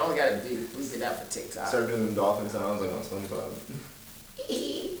gotta bleep it out for TikTok. Start doing them dolphin sounds like on SpongeBob.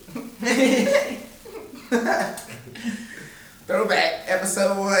 Throwback,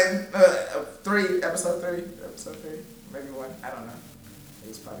 episode 3, maybe 1, I don't know.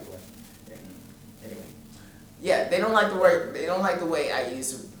 It's probably 1. Yeah. Anyway. Yeah, they don't like the word, they don't like the way I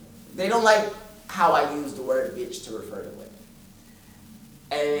use, they don't like how I use the word bitch to refer to women.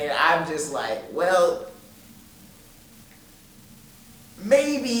 And I'm just like, well,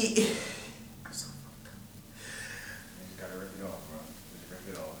 maybe. I'm so fucked up. You just gotta rip it off, bro. Just rip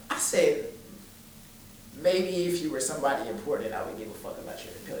it off. I said, maybe if you were somebody important, I would give a fuck about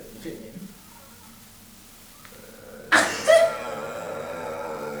your opinion.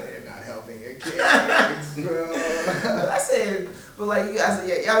 You're not helping your kids, bro. But I said, but like you guys,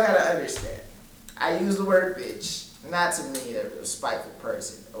 yeah, y'all gotta understand. I use the word bitch not to mean a spiteful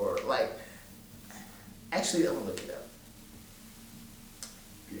person or like. Actually, I'm gonna look it up.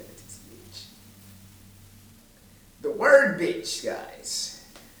 Yeah, it's bitch. The word bitch, guys.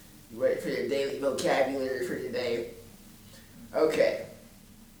 You ready for your daily vocabulary for your day? Okay.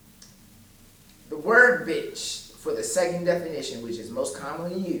 The word bitch, for the second definition, which is most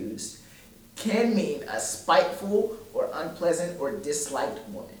commonly used, can mean a spiteful or unpleasant or disliked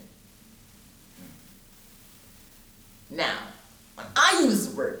woman. Now, when I use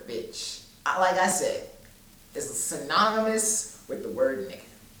the word bitch, like I said, it's synonymous with the word nigga.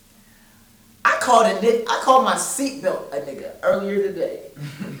 I called my seatbelt a nigga earlier today.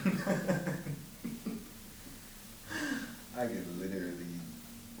 I could literally,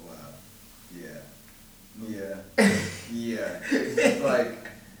 wow, yeah. It's like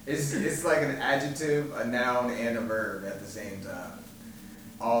it's like an adjective, a noun, and a verb at the same time,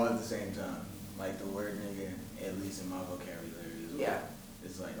 all at the same time. Like the word nigga, at least in my vocabulary, is Yeah.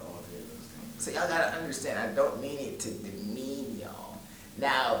 It's like all 3 of those things. So y'all gotta understand, I don't mean it to demean y'all.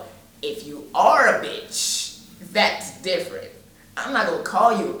 Now, if you are a bitch, that's different. I'm not gonna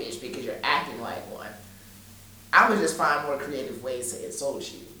call you a bitch because you're acting like one. I would just find more creative ways to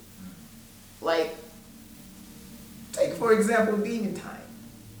insult you. Like, take for example, demon time.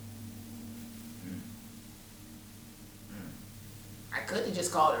 I could have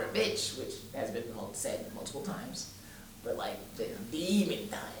just called her a bitch, which has been said multiple times. But like the demon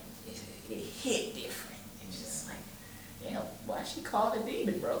time, it hit different. It's just like, you know, why she called a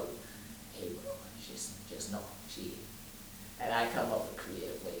demon, bro? Hey, bro, just know she. And I come up with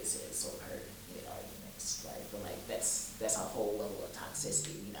creative ways to insult her in arguments. Like, but like that's a whole level of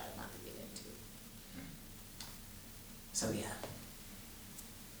toxicity we're not about to get into. So yeah.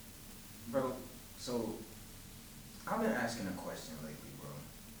 Bro, so I've been asking a question lately, bro,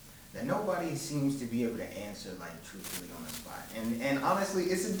 that nobody seems to be able to answer like truthfully on the spot. And honestly,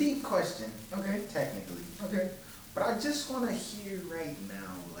 it's a deep question, okay, technically. Okay. But I just want to hear right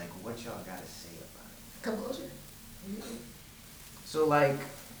now, like, what y'all got to say about it. Come closer. So, like,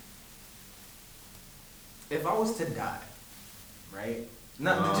 if I was to die, right?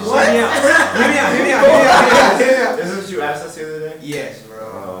 No, just What? hear me out. Hear me out. This is what you asked us the other day? Yes, bro.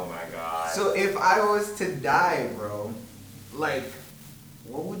 Oh my god. So if I was to die, bro, like,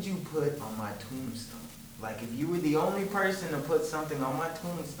 what would you put on my tombstone? Like, if you were the only person to put something on my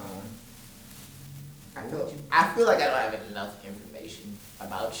tombstone, I feel like I don't have enough information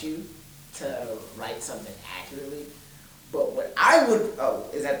about you to write something accurately. But what I would,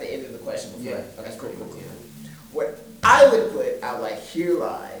 is at the end of the question before? Yeah, Okay, that's cool. pretty cool. What I would put, I would like, here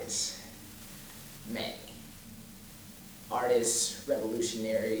lies May. Artist,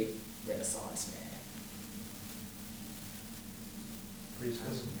 revolutionary, Renaissance man. Pretty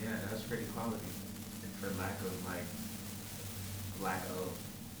special. Yeah, that's pretty quality. For lack of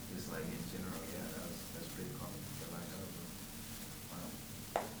just like in general, yeah, that's pretty quality. For lack of, wow.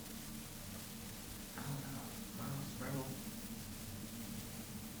 I don't know. What else, bro?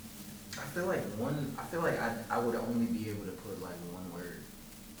 I feel like I would only be able to put like one word,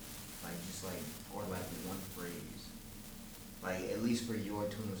 like just like, or like one phrase, like at least for your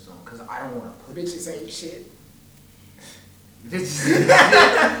tombstone, cause I don't want to put Bitches ain't shit.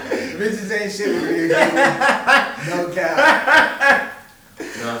 Bitches ain't shit for you. No cap.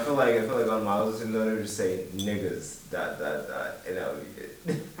 No, I feel like on Miles and Letter just say niggas ... and that would be it.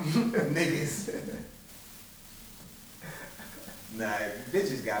 Niggas. Nah,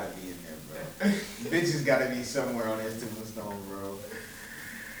 bitches gotta be in there, bro. Bitches gotta be somewhere on his tombstone, bro.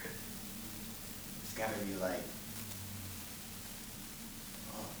 It's gotta be like,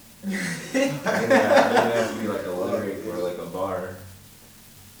 I think that would be like a lyric or like a bar.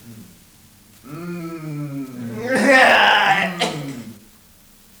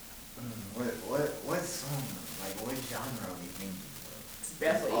 What song? Like, what genre are we thinking, bro? It's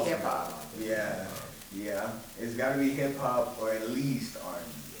definitely hip hop. Yeah. It's gotta be hip hop or at least R&B.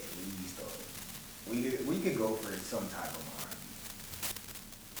 At least we could go for some type of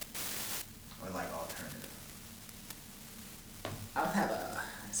R&B or like alternative.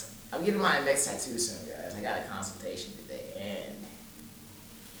 I'm getting my next tattoo soon, guys. I got a consultation today, and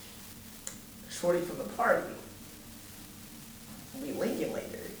shorty from the party, we'll be linking later.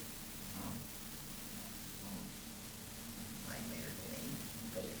 Like later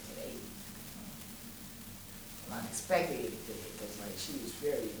today. I'm not expecting anything, because like she was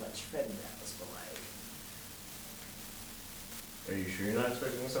very much friend house, but like. Are you sure you're not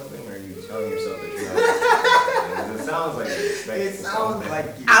expecting something, or are you telling yourself that you're not expecting something? It sounds like you're expecting It sounds something. like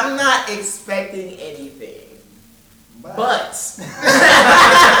you. I'm not expecting anything. But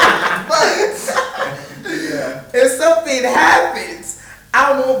Yeah. if something happens,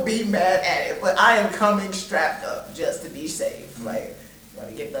 I won't be mad at it. But I am coming strapped up just to be safe. Like,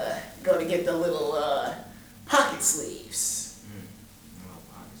 gonna get the little pocket sleeves.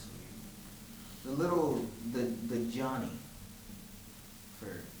 Pocket sleeve. The little the Johnny.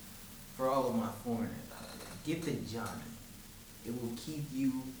 For all of my foreigners out there, get the Johnny. It will keep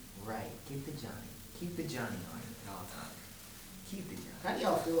you right. Get the Johnny. Keep the Johnny on you at all times. Keep the Johnny. How do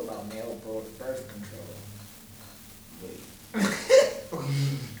y'all feel about male birth control? Wait.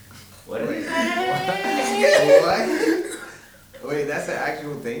 What did he say? What? Wait, that's an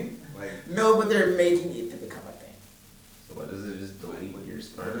actual thing? Like, No, but they're making it to become a thing. So what does it just delete your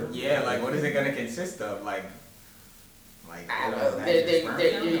sperm? yeah, like what is it gonna consist of? I don't know.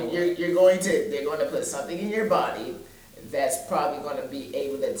 They're going to put something in your body that's probably going to be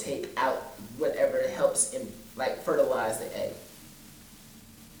able to take out whatever helps in like fertilize the egg.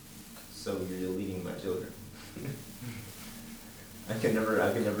 So you're deleting my children. I could never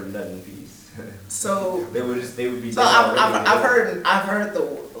nut in peace. So they would be. So I've heard the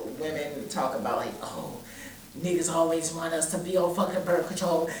women talk about like, oh, niggas always want us to be on fucking birth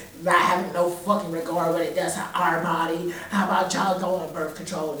control, not having no fucking regard what it does to our body. How about y'all go on birth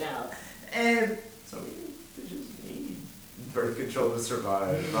control now? And some bitches need birth control to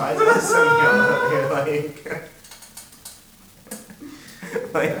survive. Why is that so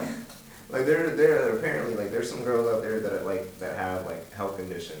young? Like there apparently like there's some girls out there that have like health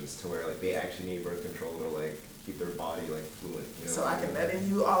conditions to where like they actually need birth control to like keep their body like fluent. You know so I can nut in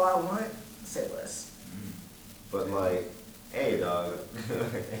you all I want. Say less. But like, hey dog,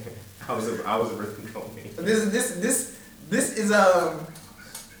 I was a birth control mate. This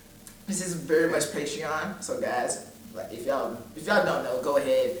is very much Patreon. So guys, like if y'all don't know, go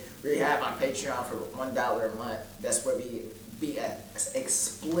ahead. We have on Patreon for $1 a month. That's where we be as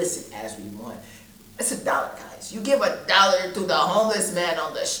explicit as we want. It's $1, guys. You give $1 to the homeless man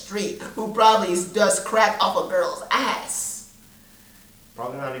on the street who probably does crack off a girl's ass.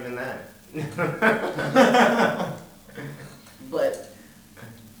 Probably not even that. But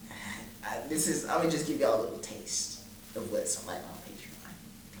I'm gonna just give y'all a little taste of what it's like on Patreon.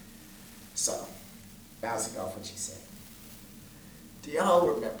 So, bouncing off what you said, do y'all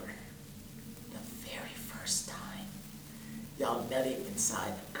remember the very first time y'all nutted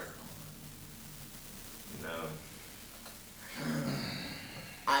inside a girl? No.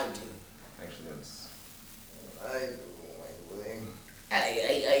 I do. Actually, that's. I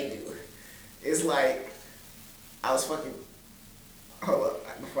do. It's like I was fucking. Hold up,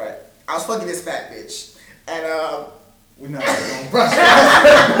 I was fucking this fat bitch, and we're not gonna brush past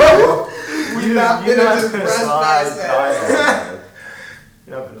that, bro. We're not gonna just brush past that.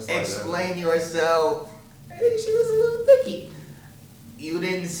 Explain yourself. Hey, she was a little thicky. You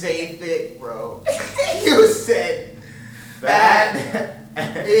didn't say thick, bro. You said fat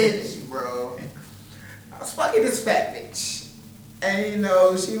bitch, bro. I was fucking this fat bitch. And you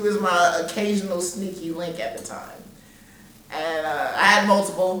know, she was my occasional sneaky link at the time. And I had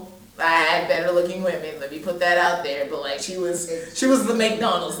multiple. I had better looking women, let me put that out there, but like she was the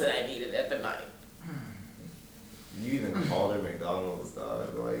McDonald's that I needed at the night. You even called her McDonald's,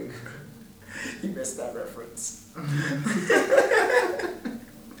 dog. Like You missed that reference.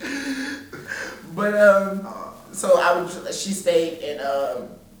 But so she stayed in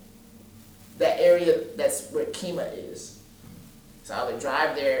that area that's where Kima is. So I would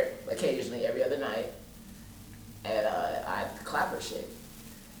drive there occasionally every other night. and I clap her shit.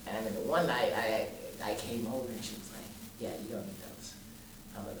 And then one night I came over and she was like, yeah, you don't need those.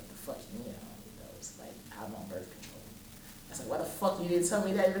 I was like, what the fuck you mean I don't need those? Like, I'm on birth control. I was like, why the fuck you didn't tell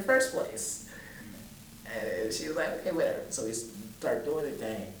me that in the first place? And she was like, okay, whatever. So we started doing the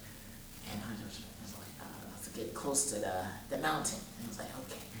thing. And I was like, let's get close to the mountain. And I was like,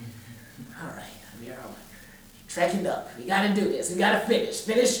 okay, all right, we are trekking up. We gotta do this. We gotta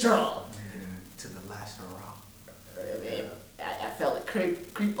finish strong. To the last hurrah. I felt it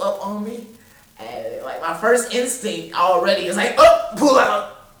creep up on me. And like my first instinct already is like, oh, pull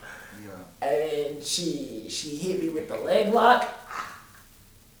out. Yeah. And then she hit me with the leg lock.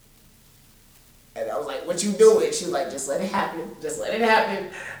 And I was like, what you doing? She was like, just let it happen. Just let it happen.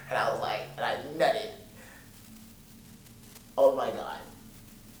 And I was like, and I nutted. Oh my God.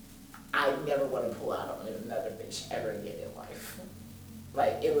 I never want to pull out on another bitch ever again in life.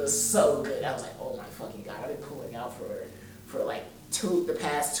 Like, it was so good. I was like, oh my fucking God. I've been pulling out for like the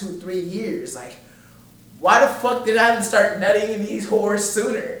past 2-3 years. Like, why the fuck did I start nutting in these whores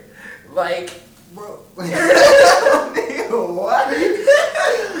sooner? Like, bro. What?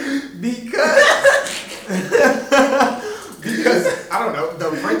 Because I don't know,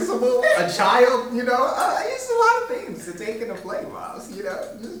 the principal, a child, you know, it's a lot of things to take into play, Miles, you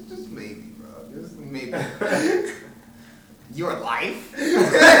know, just maybe, bro, just maybe. Your life?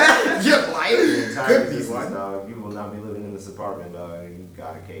 Your life could be one. Dog. You will not be living in this apartment, dog. You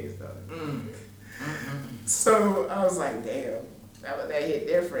got a case, dog. So I was like, damn, that hit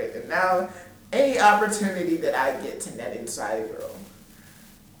different. And now, any opportunity that I get to net inside a girl,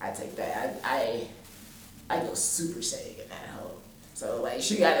 I take that. I go Super Saiyan in that hoe. So like,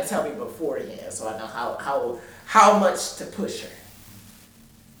 she got to tell me beforehand, so I know how much to push her.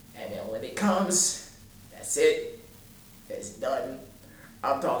 And then when it comes, that's it. It's done.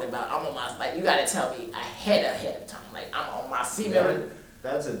 I'm talking about, I'm on my, like, you got to tell me ahead of time. Like, I'm on my semen.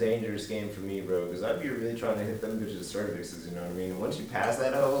 That's a dangerous game for me, bro, because I'd be really trying to hit them bitches' cervixes, you know what I mean? Once you pass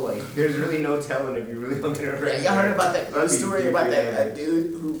that hoe, like, there's really no telling if you're really looking at her. Yeah, y'all heard about that story about that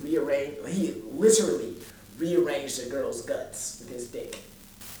dude who he literally rearranged a girl's guts with his dick.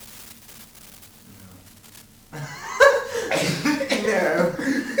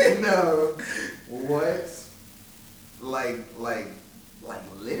 No. What? Like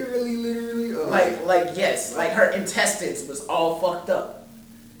literally? Or Like yes, like her intestines was all fucked up,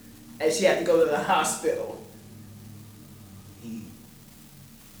 and she had to go to the hospital.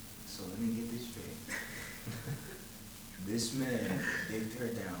 So let me get this straight. This man dicked her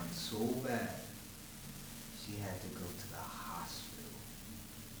down so bad, she had to go to the hospital.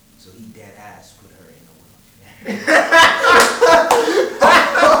 So he dead ass put her in a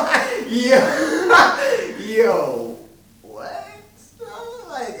wheelchair. Yo, what?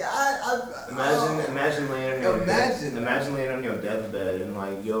 Like Imagine laying on your deathbed and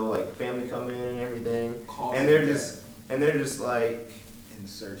like like family come in and everything, and they're just like,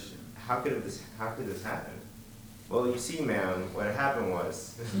 insertion. How could this happen? Well, you see, ma'am, what happened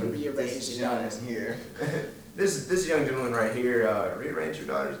was Rearranged your daughter's here. this young gentleman right here rearranged your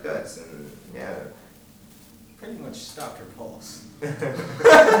daughter's guts, and yeah, Pretty much stopped her pulse. it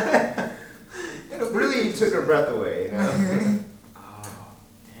really took her breath away, you know. Oh,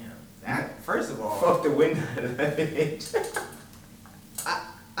 damn. That, first of all, Fuck the wind out of that bitch.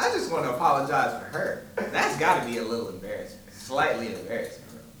 I just want to apologize for her. That's got to be a little embarrassing. Slightly embarrassing,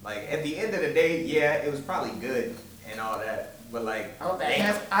 bro. Like, at the end of the day, yeah, it was probably good and all that. But, like, I hope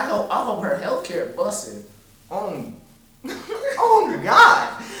her healthcare busted. Oh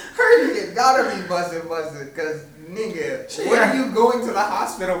God, her shit gotta be busted, cause nigga, what are you going to the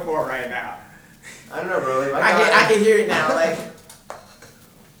hospital for right now? I don't know, bro. Like, I can hear it now, like.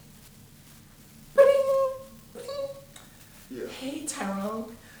 Yeah. Hey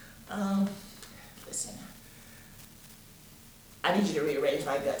Tyrone, listen. I need you to rearrange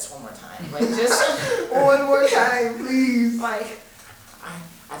my guts one more time. Like, just One more time, please. like,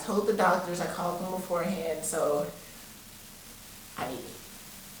 I told the doctors, I called them beforehand, so I need it.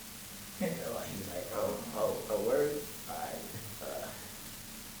 And he's like, oh, word?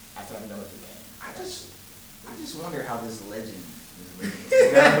 I told him no again. I just wonder how this legend is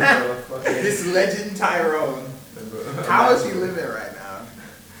living. Yeah, bro, This legend Tyrone. How is he living right now?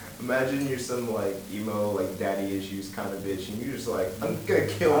 Imagine you're some like emo, like daddy issues kind of bitch, and you're just like, I'm gonna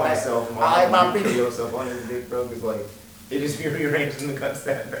kill myself. I like my kill yourself on his dick, bro, because like it just be rearranged in the guts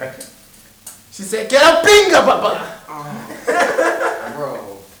that bad. She said, get a bingo, papa!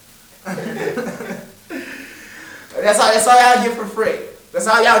 Bro. That's all y'all get for free. That's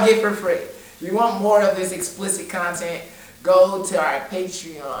all y'all get for free. You want more of this explicit content, go to our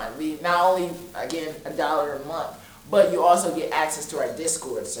Patreon. We not only, again, $1 a month, but you also get access to our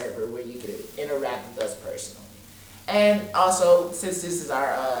Discord server where you can interact with us personally. And also, since this is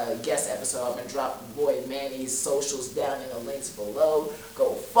our guest episode, I'm going to drop boy Manny's socials down in the links below.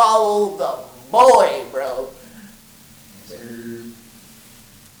 Go follow the boy, bro.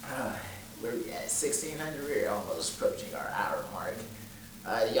 We're at 1600. We're almost approaching our hour mark.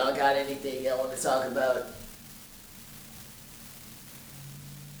 Y'all got anything y'all want to talk about?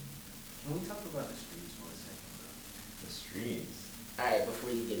 Can we talk about the streets for a second, bro? The streets. Alright,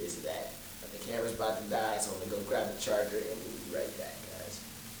 before you get into that, the camera's about to die, so I'm going to go grab the charger and we'll be right back, guys.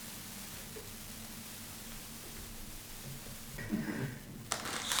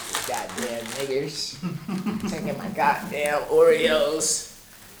 Goddamn niggers. Taking my goddamn Oreos.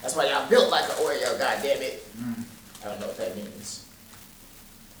 That's why y'all built like an Oreo, goddammit. I don't know what that means.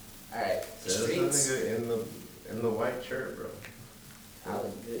 Alright, the There's streets. some nigga in the white shirt, bro. I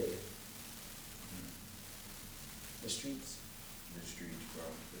look good. The streets. The streets, bro.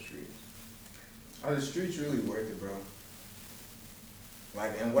 The streets. Are the streets really worth it, bro?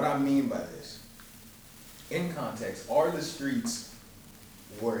 Like, and what I mean by this, in context, are the streets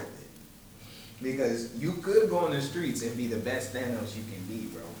worth it? Because you could go on the streets and be the best Thanos you can be,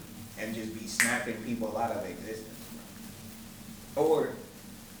 bro, and just be snapping people out of existence, bro. Or,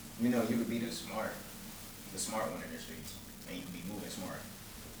 you know, you could be the smart one in the streets, and you could be moving smart.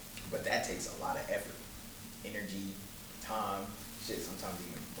 But that takes a lot of effort, energy, time, shit, sometimes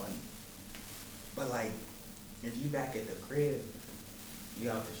even money. But like, if you back at the crib, you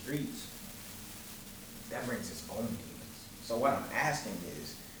out the streets, that brings its own demons. So what I'm asking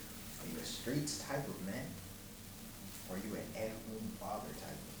is, are you a streets type of man? Or are you an at-home father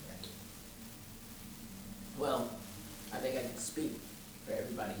type of man? Well, I think I can speak for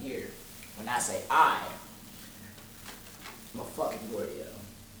everybody here. When I say I'm a fucking Oreo.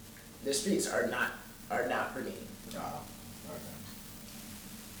 The streets are not for me. Oh, okay.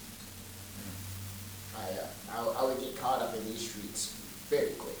 I would get caught up in these streets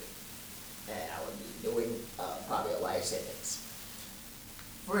very quick, and I would be doing probably a life sentence.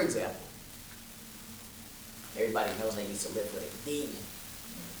 For example, everybody knows I used to live with a demon.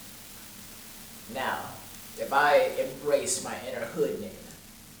 Now, if I embrace my inner hood nigga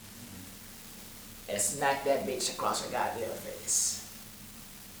and smack that bitch across her goddamn face,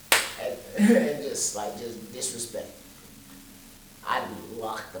 and just disrespect, I'd be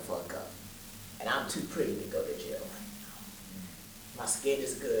locked the fuck up. And I'm too pretty to go to jail right now. My skin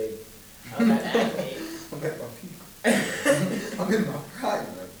is good. I'm not acne. I'm at my peak. I'm in my prime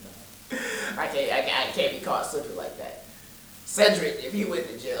right now. I can't be caught slipping like that. Cedric, if he went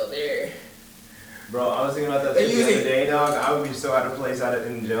to jail, Bro, I was thinking about that They're the using- other day, dog. I would be so out of place out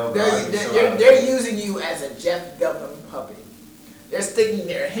in jail, bro. they're using you as a Jeff Goldblum puppet. They're sticking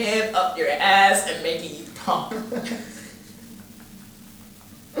their hand up your ass and making you talk.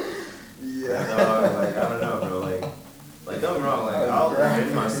 Yeah. Dog, like, I don't know, bro. Like, don't get me wrong. Like, I'll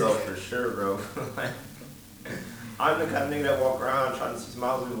defend myself for sure, bro. Like, I'm the kind of nigga that walk around trying to see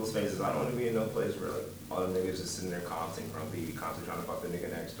smiles on people's faces. I don't want to be in no place where, like, all the niggas just sitting there constantly grumpy, constantly trying to fuck the nigga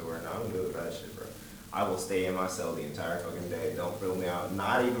next door. And I don't deal with that shit, bro. I will stay in my cell the entire fucking day. Don't fill me out.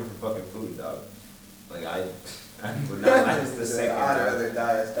 Not even for fucking food, dog. Like, I would not last the second. I'd bro. rather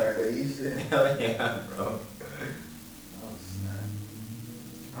die at starvation. Hell yeah, bro. Oh, snap.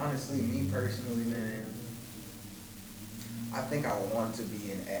 Honestly, me personally, man, I think I want to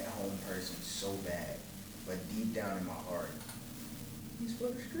be an at-home person so bad, but deep down in my heart, he's for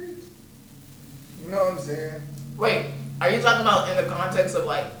the streets. You know what I'm saying? Wait, are you talking about in the context of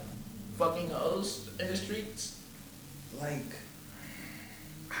like fucking hoes in the streets? Like,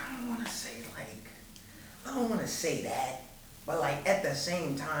 I don't want to say that, but like at the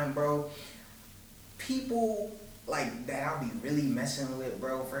same time, bro, people like that I'll be really messing with,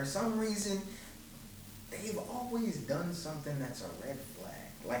 bro, for some reason, they've always done something that's a red flag.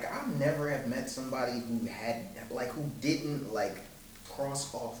 Like, I never have met somebody who had, like, who didn't, like,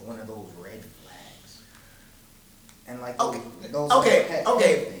 cross off one of those red flags. And, like, those pet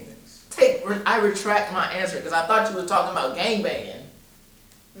things. I retract my answer because I thought you were talking about gangbanging.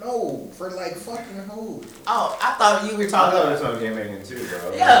 No, for, like, fucking hoes. Oh, I thought you were I talking thought it about... was on game banging too,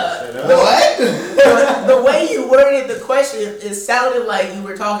 bro. Yeah. Straight up. What? The way you worded the question, it sounded like you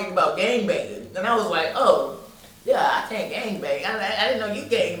were talking about gangbanging. And I was like, oh, yeah, I can't gangbang. I didn't know you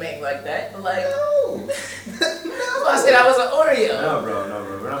gangbang like that. But like, No. so I said I was an Oreo. No,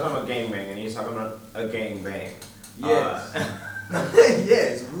 bro. We're not talking about gang banging. He's talking about a gang bang. Yes.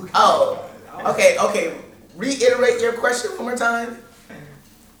 Yes. Oh, okay. Reiterate your question one more time.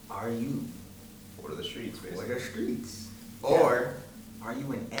 Are you What are the streets, for basically? the streets? Or are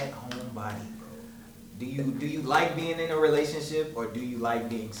you an at-home body, bro? Do you like being in a relationship or do you like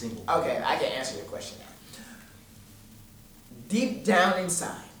being single? Okay, I can answer your question now. Deep down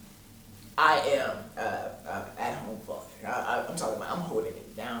inside, I am at home father. I'm talking about I'm holding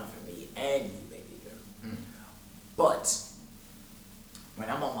it down for me and you, baby girl. But when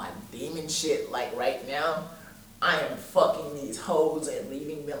I'm on my demon shit like right now, I am fucking these hoes and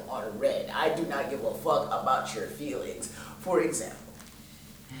leaving them on red. I do not give a fuck about your feelings. For example,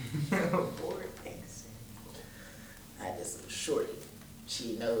 I had this little shorty.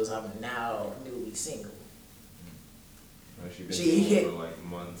 She knows I'm now newly single. She's been She single hit- for like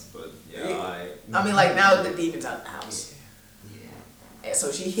months, but yeah, I mean, like now the demon's out the house. Yeah. And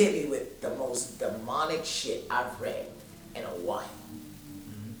so she hit me with the most demonic shit I've read in a while.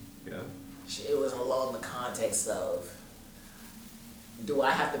 yeah. It was along the context of, do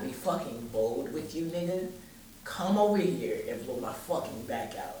I have to be fucking bold with you, nigga? Come over here and blow my fucking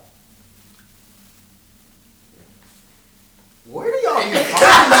back out. Where do y'all be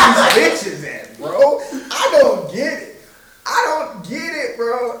finding these bitches at, bro? I don't get it.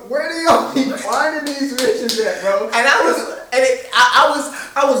 Bro. Where do y'all be finding these bitches at, bro? And I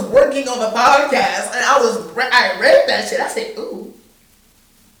was working on the podcast, and I read that shit. I said, ooh,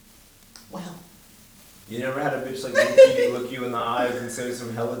 well. You never had a bitch like look you in the eyes and say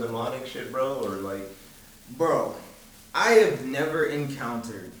some hella demonic shit, bro, or like. Bro, I have never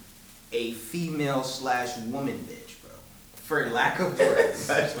encountered a female/woman bitch, bro. For lack of words.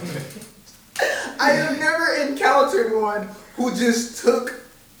 I have never encountered one who just took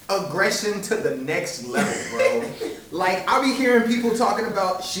aggression to the next level, bro. Like, I be hearing people talking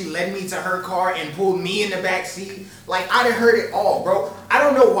about she led me to her car and pulled me in the back seat. Like, I done heard it all, bro. I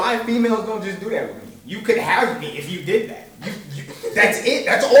don't know why females don't just do that with me. You could have me if you did that. That's it.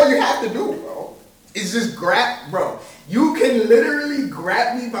 That's all you have to do, bro. It's just grab, bro. You can literally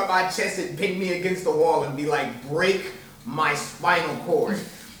grab me by my chest and pin me against the wall and be like, break my spinal cord.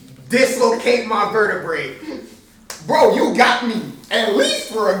 Dislocate my vertebrae. Bro, you got me at least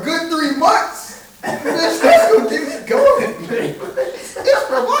for a good 3 months. This will get me going. It's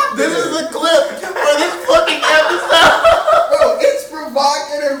provocative. This is a clip for this fucking episode. Bro, it's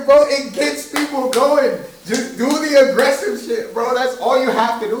provocative, bro. It gets people going. Just do the aggressive shit, bro. That's all you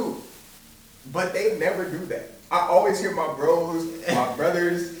have to do. But they never do that. I always hear my bros, my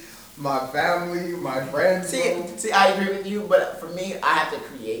brothers, my family, my friends. See, I agree with you, but for me, I have to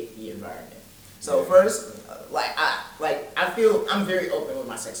create the environment. So first, I feel I'm very open with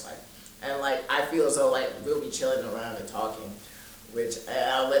my sex life, and like I feel as though like we'll be chilling around and talking, which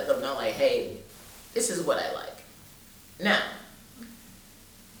I'll let them know like, hey, this is what I like. Now,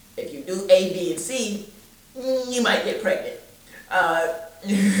 if you do A, B, and C, you might get pregnant.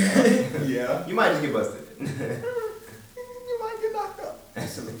 Yeah. You might just get busted. You might get knocked up.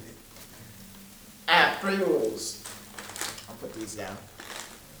 Absolutely. I have 3 rules. I'll put these down.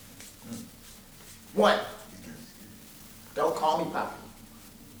 1, don't call me Poppy.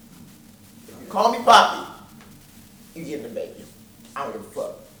 If you call me Poppy, you getting a baby. I don't give a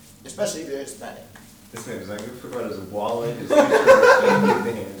fuck. Especially if you're Hispanic. This man was like, we forgot his wallet, his picture, get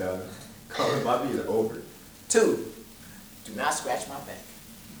the hand down. Calling Bobby is over. 2, do not scratch my back.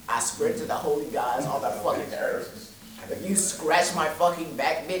 I swear to the holy gods on the fucking earth. If you scratch my fucking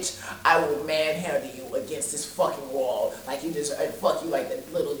back, bitch, I will manhandle you against this fucking wall. Like you just, fuck you like the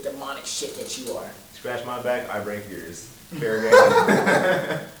little demonic shit that you are. Scratch my back, I break yours. Fair game.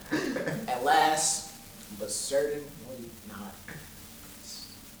 And last, but certainly not,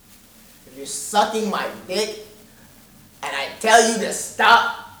 if you're sucking my dick and I tell you to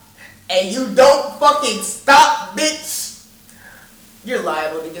stop and you don't fucking stop, bitch, you're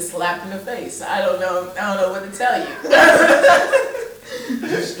liable to get slapped in the face. I don't know what to tell you.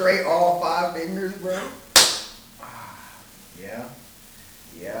 Just straight all 5 fingers, bro. Yeah.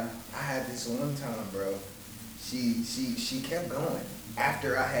 I had this one time, bro. She kept going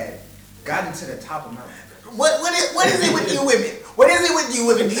after I had gotten to the top of Mount. What is it with you women? What is it with you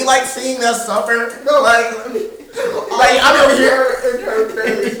women? Do you like seeing us suffer? No, like I'm over here in her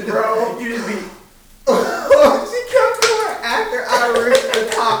face, bro. You just be. She kept going after I reached the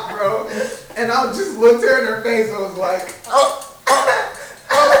top, bro. And I just looked her in her face and was like,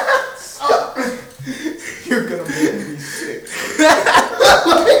 stop. You're gonna make me sick.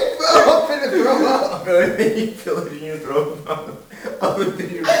 I'm finna throw up. Bro, and then you feel it in your throat. All the thing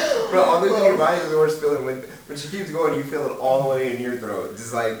in your body is the worst feeling. When she keeps going, you feel it all the way in your throat.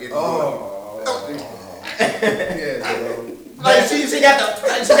 Just like it's Yeah, bro. like she got the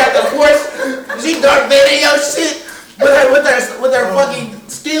force. She Darth Vader your shit with her fucking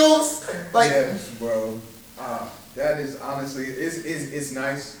skills. Like yes, bro. That is honestly, it's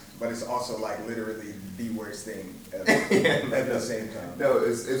nice, but it's also like literally the worst thing ever at the same time. No,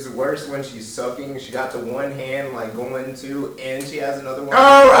 it's worse when she's sucking. She got the one hand like going to, and she has another one.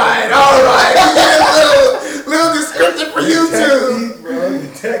 All right. little description for you too. Technique, bro, the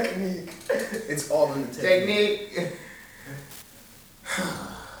technique. It's all in the technique. I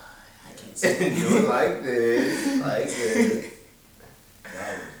can't say Do it like this.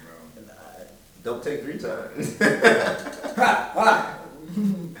 That was, bro. Don't take 3 times.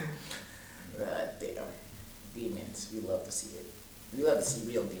 Damn. Demons. We love to see it. We love to see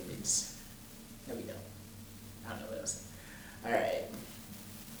real demons. No, we don't. I don't know what else. Alright.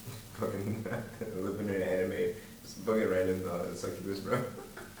 Fucking living in an anime. Just fucking random succubus, bro.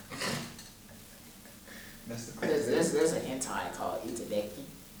 That's the There's a hentai called Itadeki.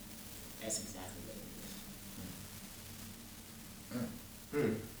 That's exactly what it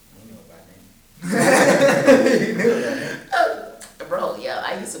is. You know about that. Bro, yeah, I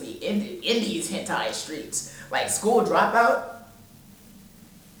used to be in these hentai streets. Like School Dropout.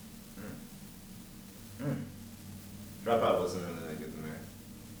 Dropout wasn't really that good to me.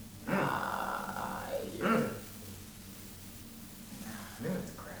 None of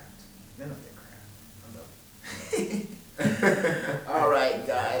the craft. Alright,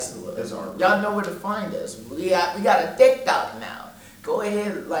 guys. That's our Y'all know where to find us. We got a TikTok now. Go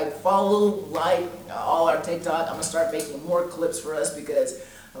ahead, follow, all our TikTok. I'm gonna start making more clips for us because,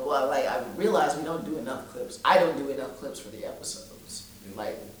 I realized we don't do enough clips. I don't do enough clips for the episodes.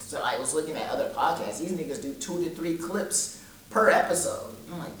 So I was looking at other podcasts. These niggas do 2 to 3 clips per episode.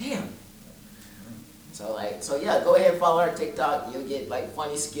 I'm like, damn. So yeah, go ahead and follow our TikTok. You'll get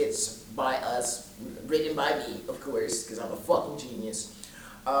funny skits by us, written by me, of course, because I'm a fucking genius.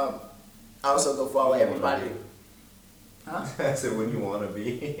 Also go follow everybody. Huh? I said when you want to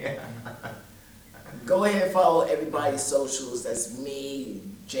be. Go ahead and follow everybody's socials. That's me,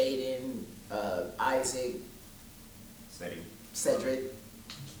 Jaden, Isaac, Cedric,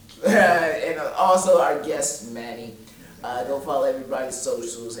 and also our guest, Manny. Go follow everybody's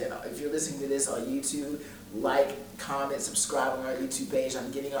socials. And if you're listening to this on YouTube, comment, subscribe on our YouTube page.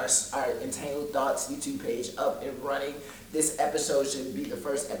 I'm getting our Entangled Thots YouTube page up and running. This episode should be the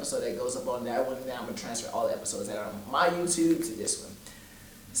first episode that goes up on that one, and then I'm going to transfer all the episodes that are on my YouTube to this one.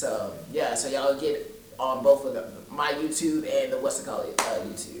 So, yeah, so y'all get on both of my YouTube and the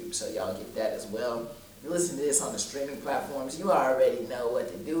YouTube. So y'all get that as well. If you listen to this on the streaming platforms, you already know what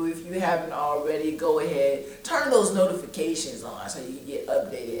to do. If you haven't already, go ahead, turn those notifications on so you can get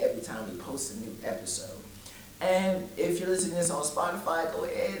updated every time we post a new episode. And if you're listening to this on Spotify, go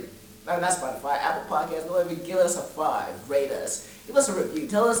ahead. No, not Spotify, Apple Podcasts, go ahead and give us a 5, rate us, give us a review,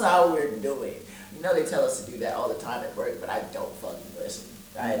 tell us how we're doing. You know they tell us to do that all the time at work, but I don't fucking listen.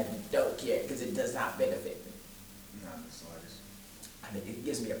 I don't care, because it does not benefit me. Not the slightest. I mean, it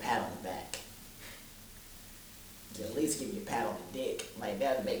gives me a pat on the back. At least give me a pat on the dick.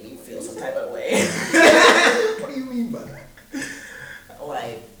 That would make me feel some type of way. What do you mean by that?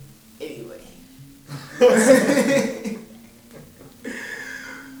 Anyway.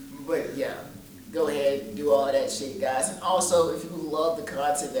 But yeah, go ahead and do all of that shit, guys. And also, if you love the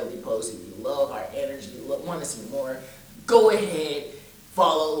content that we post, if you love our energy, want to see more, go ahead,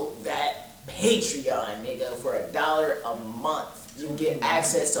 follow that Patreon, nigga, for $1 a month. You can get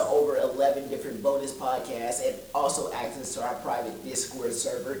access to over 11 different bonus podcasts and also access to our private Discord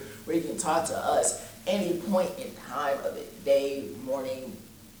server where you can talk to us any point in time of the day, morning,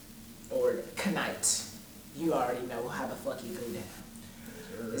 or night. You already know how the fuck you go down.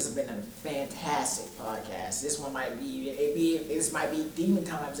 This has been a fantastic podcast. This one might be Demon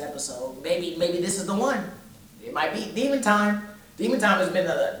Time's episode. Maybe this is the one. It might be Demon Time. Demon Time has been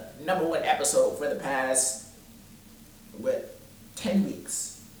the #1 episode for the past 10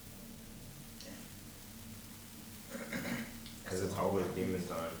 weeks. Because it's always demon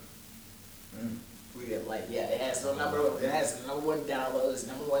time. We get it has the #1 downloads,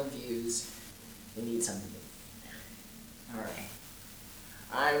 #1 views. We need something new. Alright.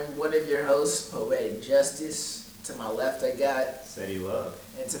 I'm one of your hosts, Poetic Justice. To my left I got Steady Love.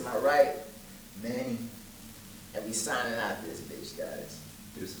 and to my right, Manny. and we signing out this bitch, guys.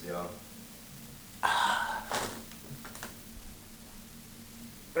 Deuces, y'all.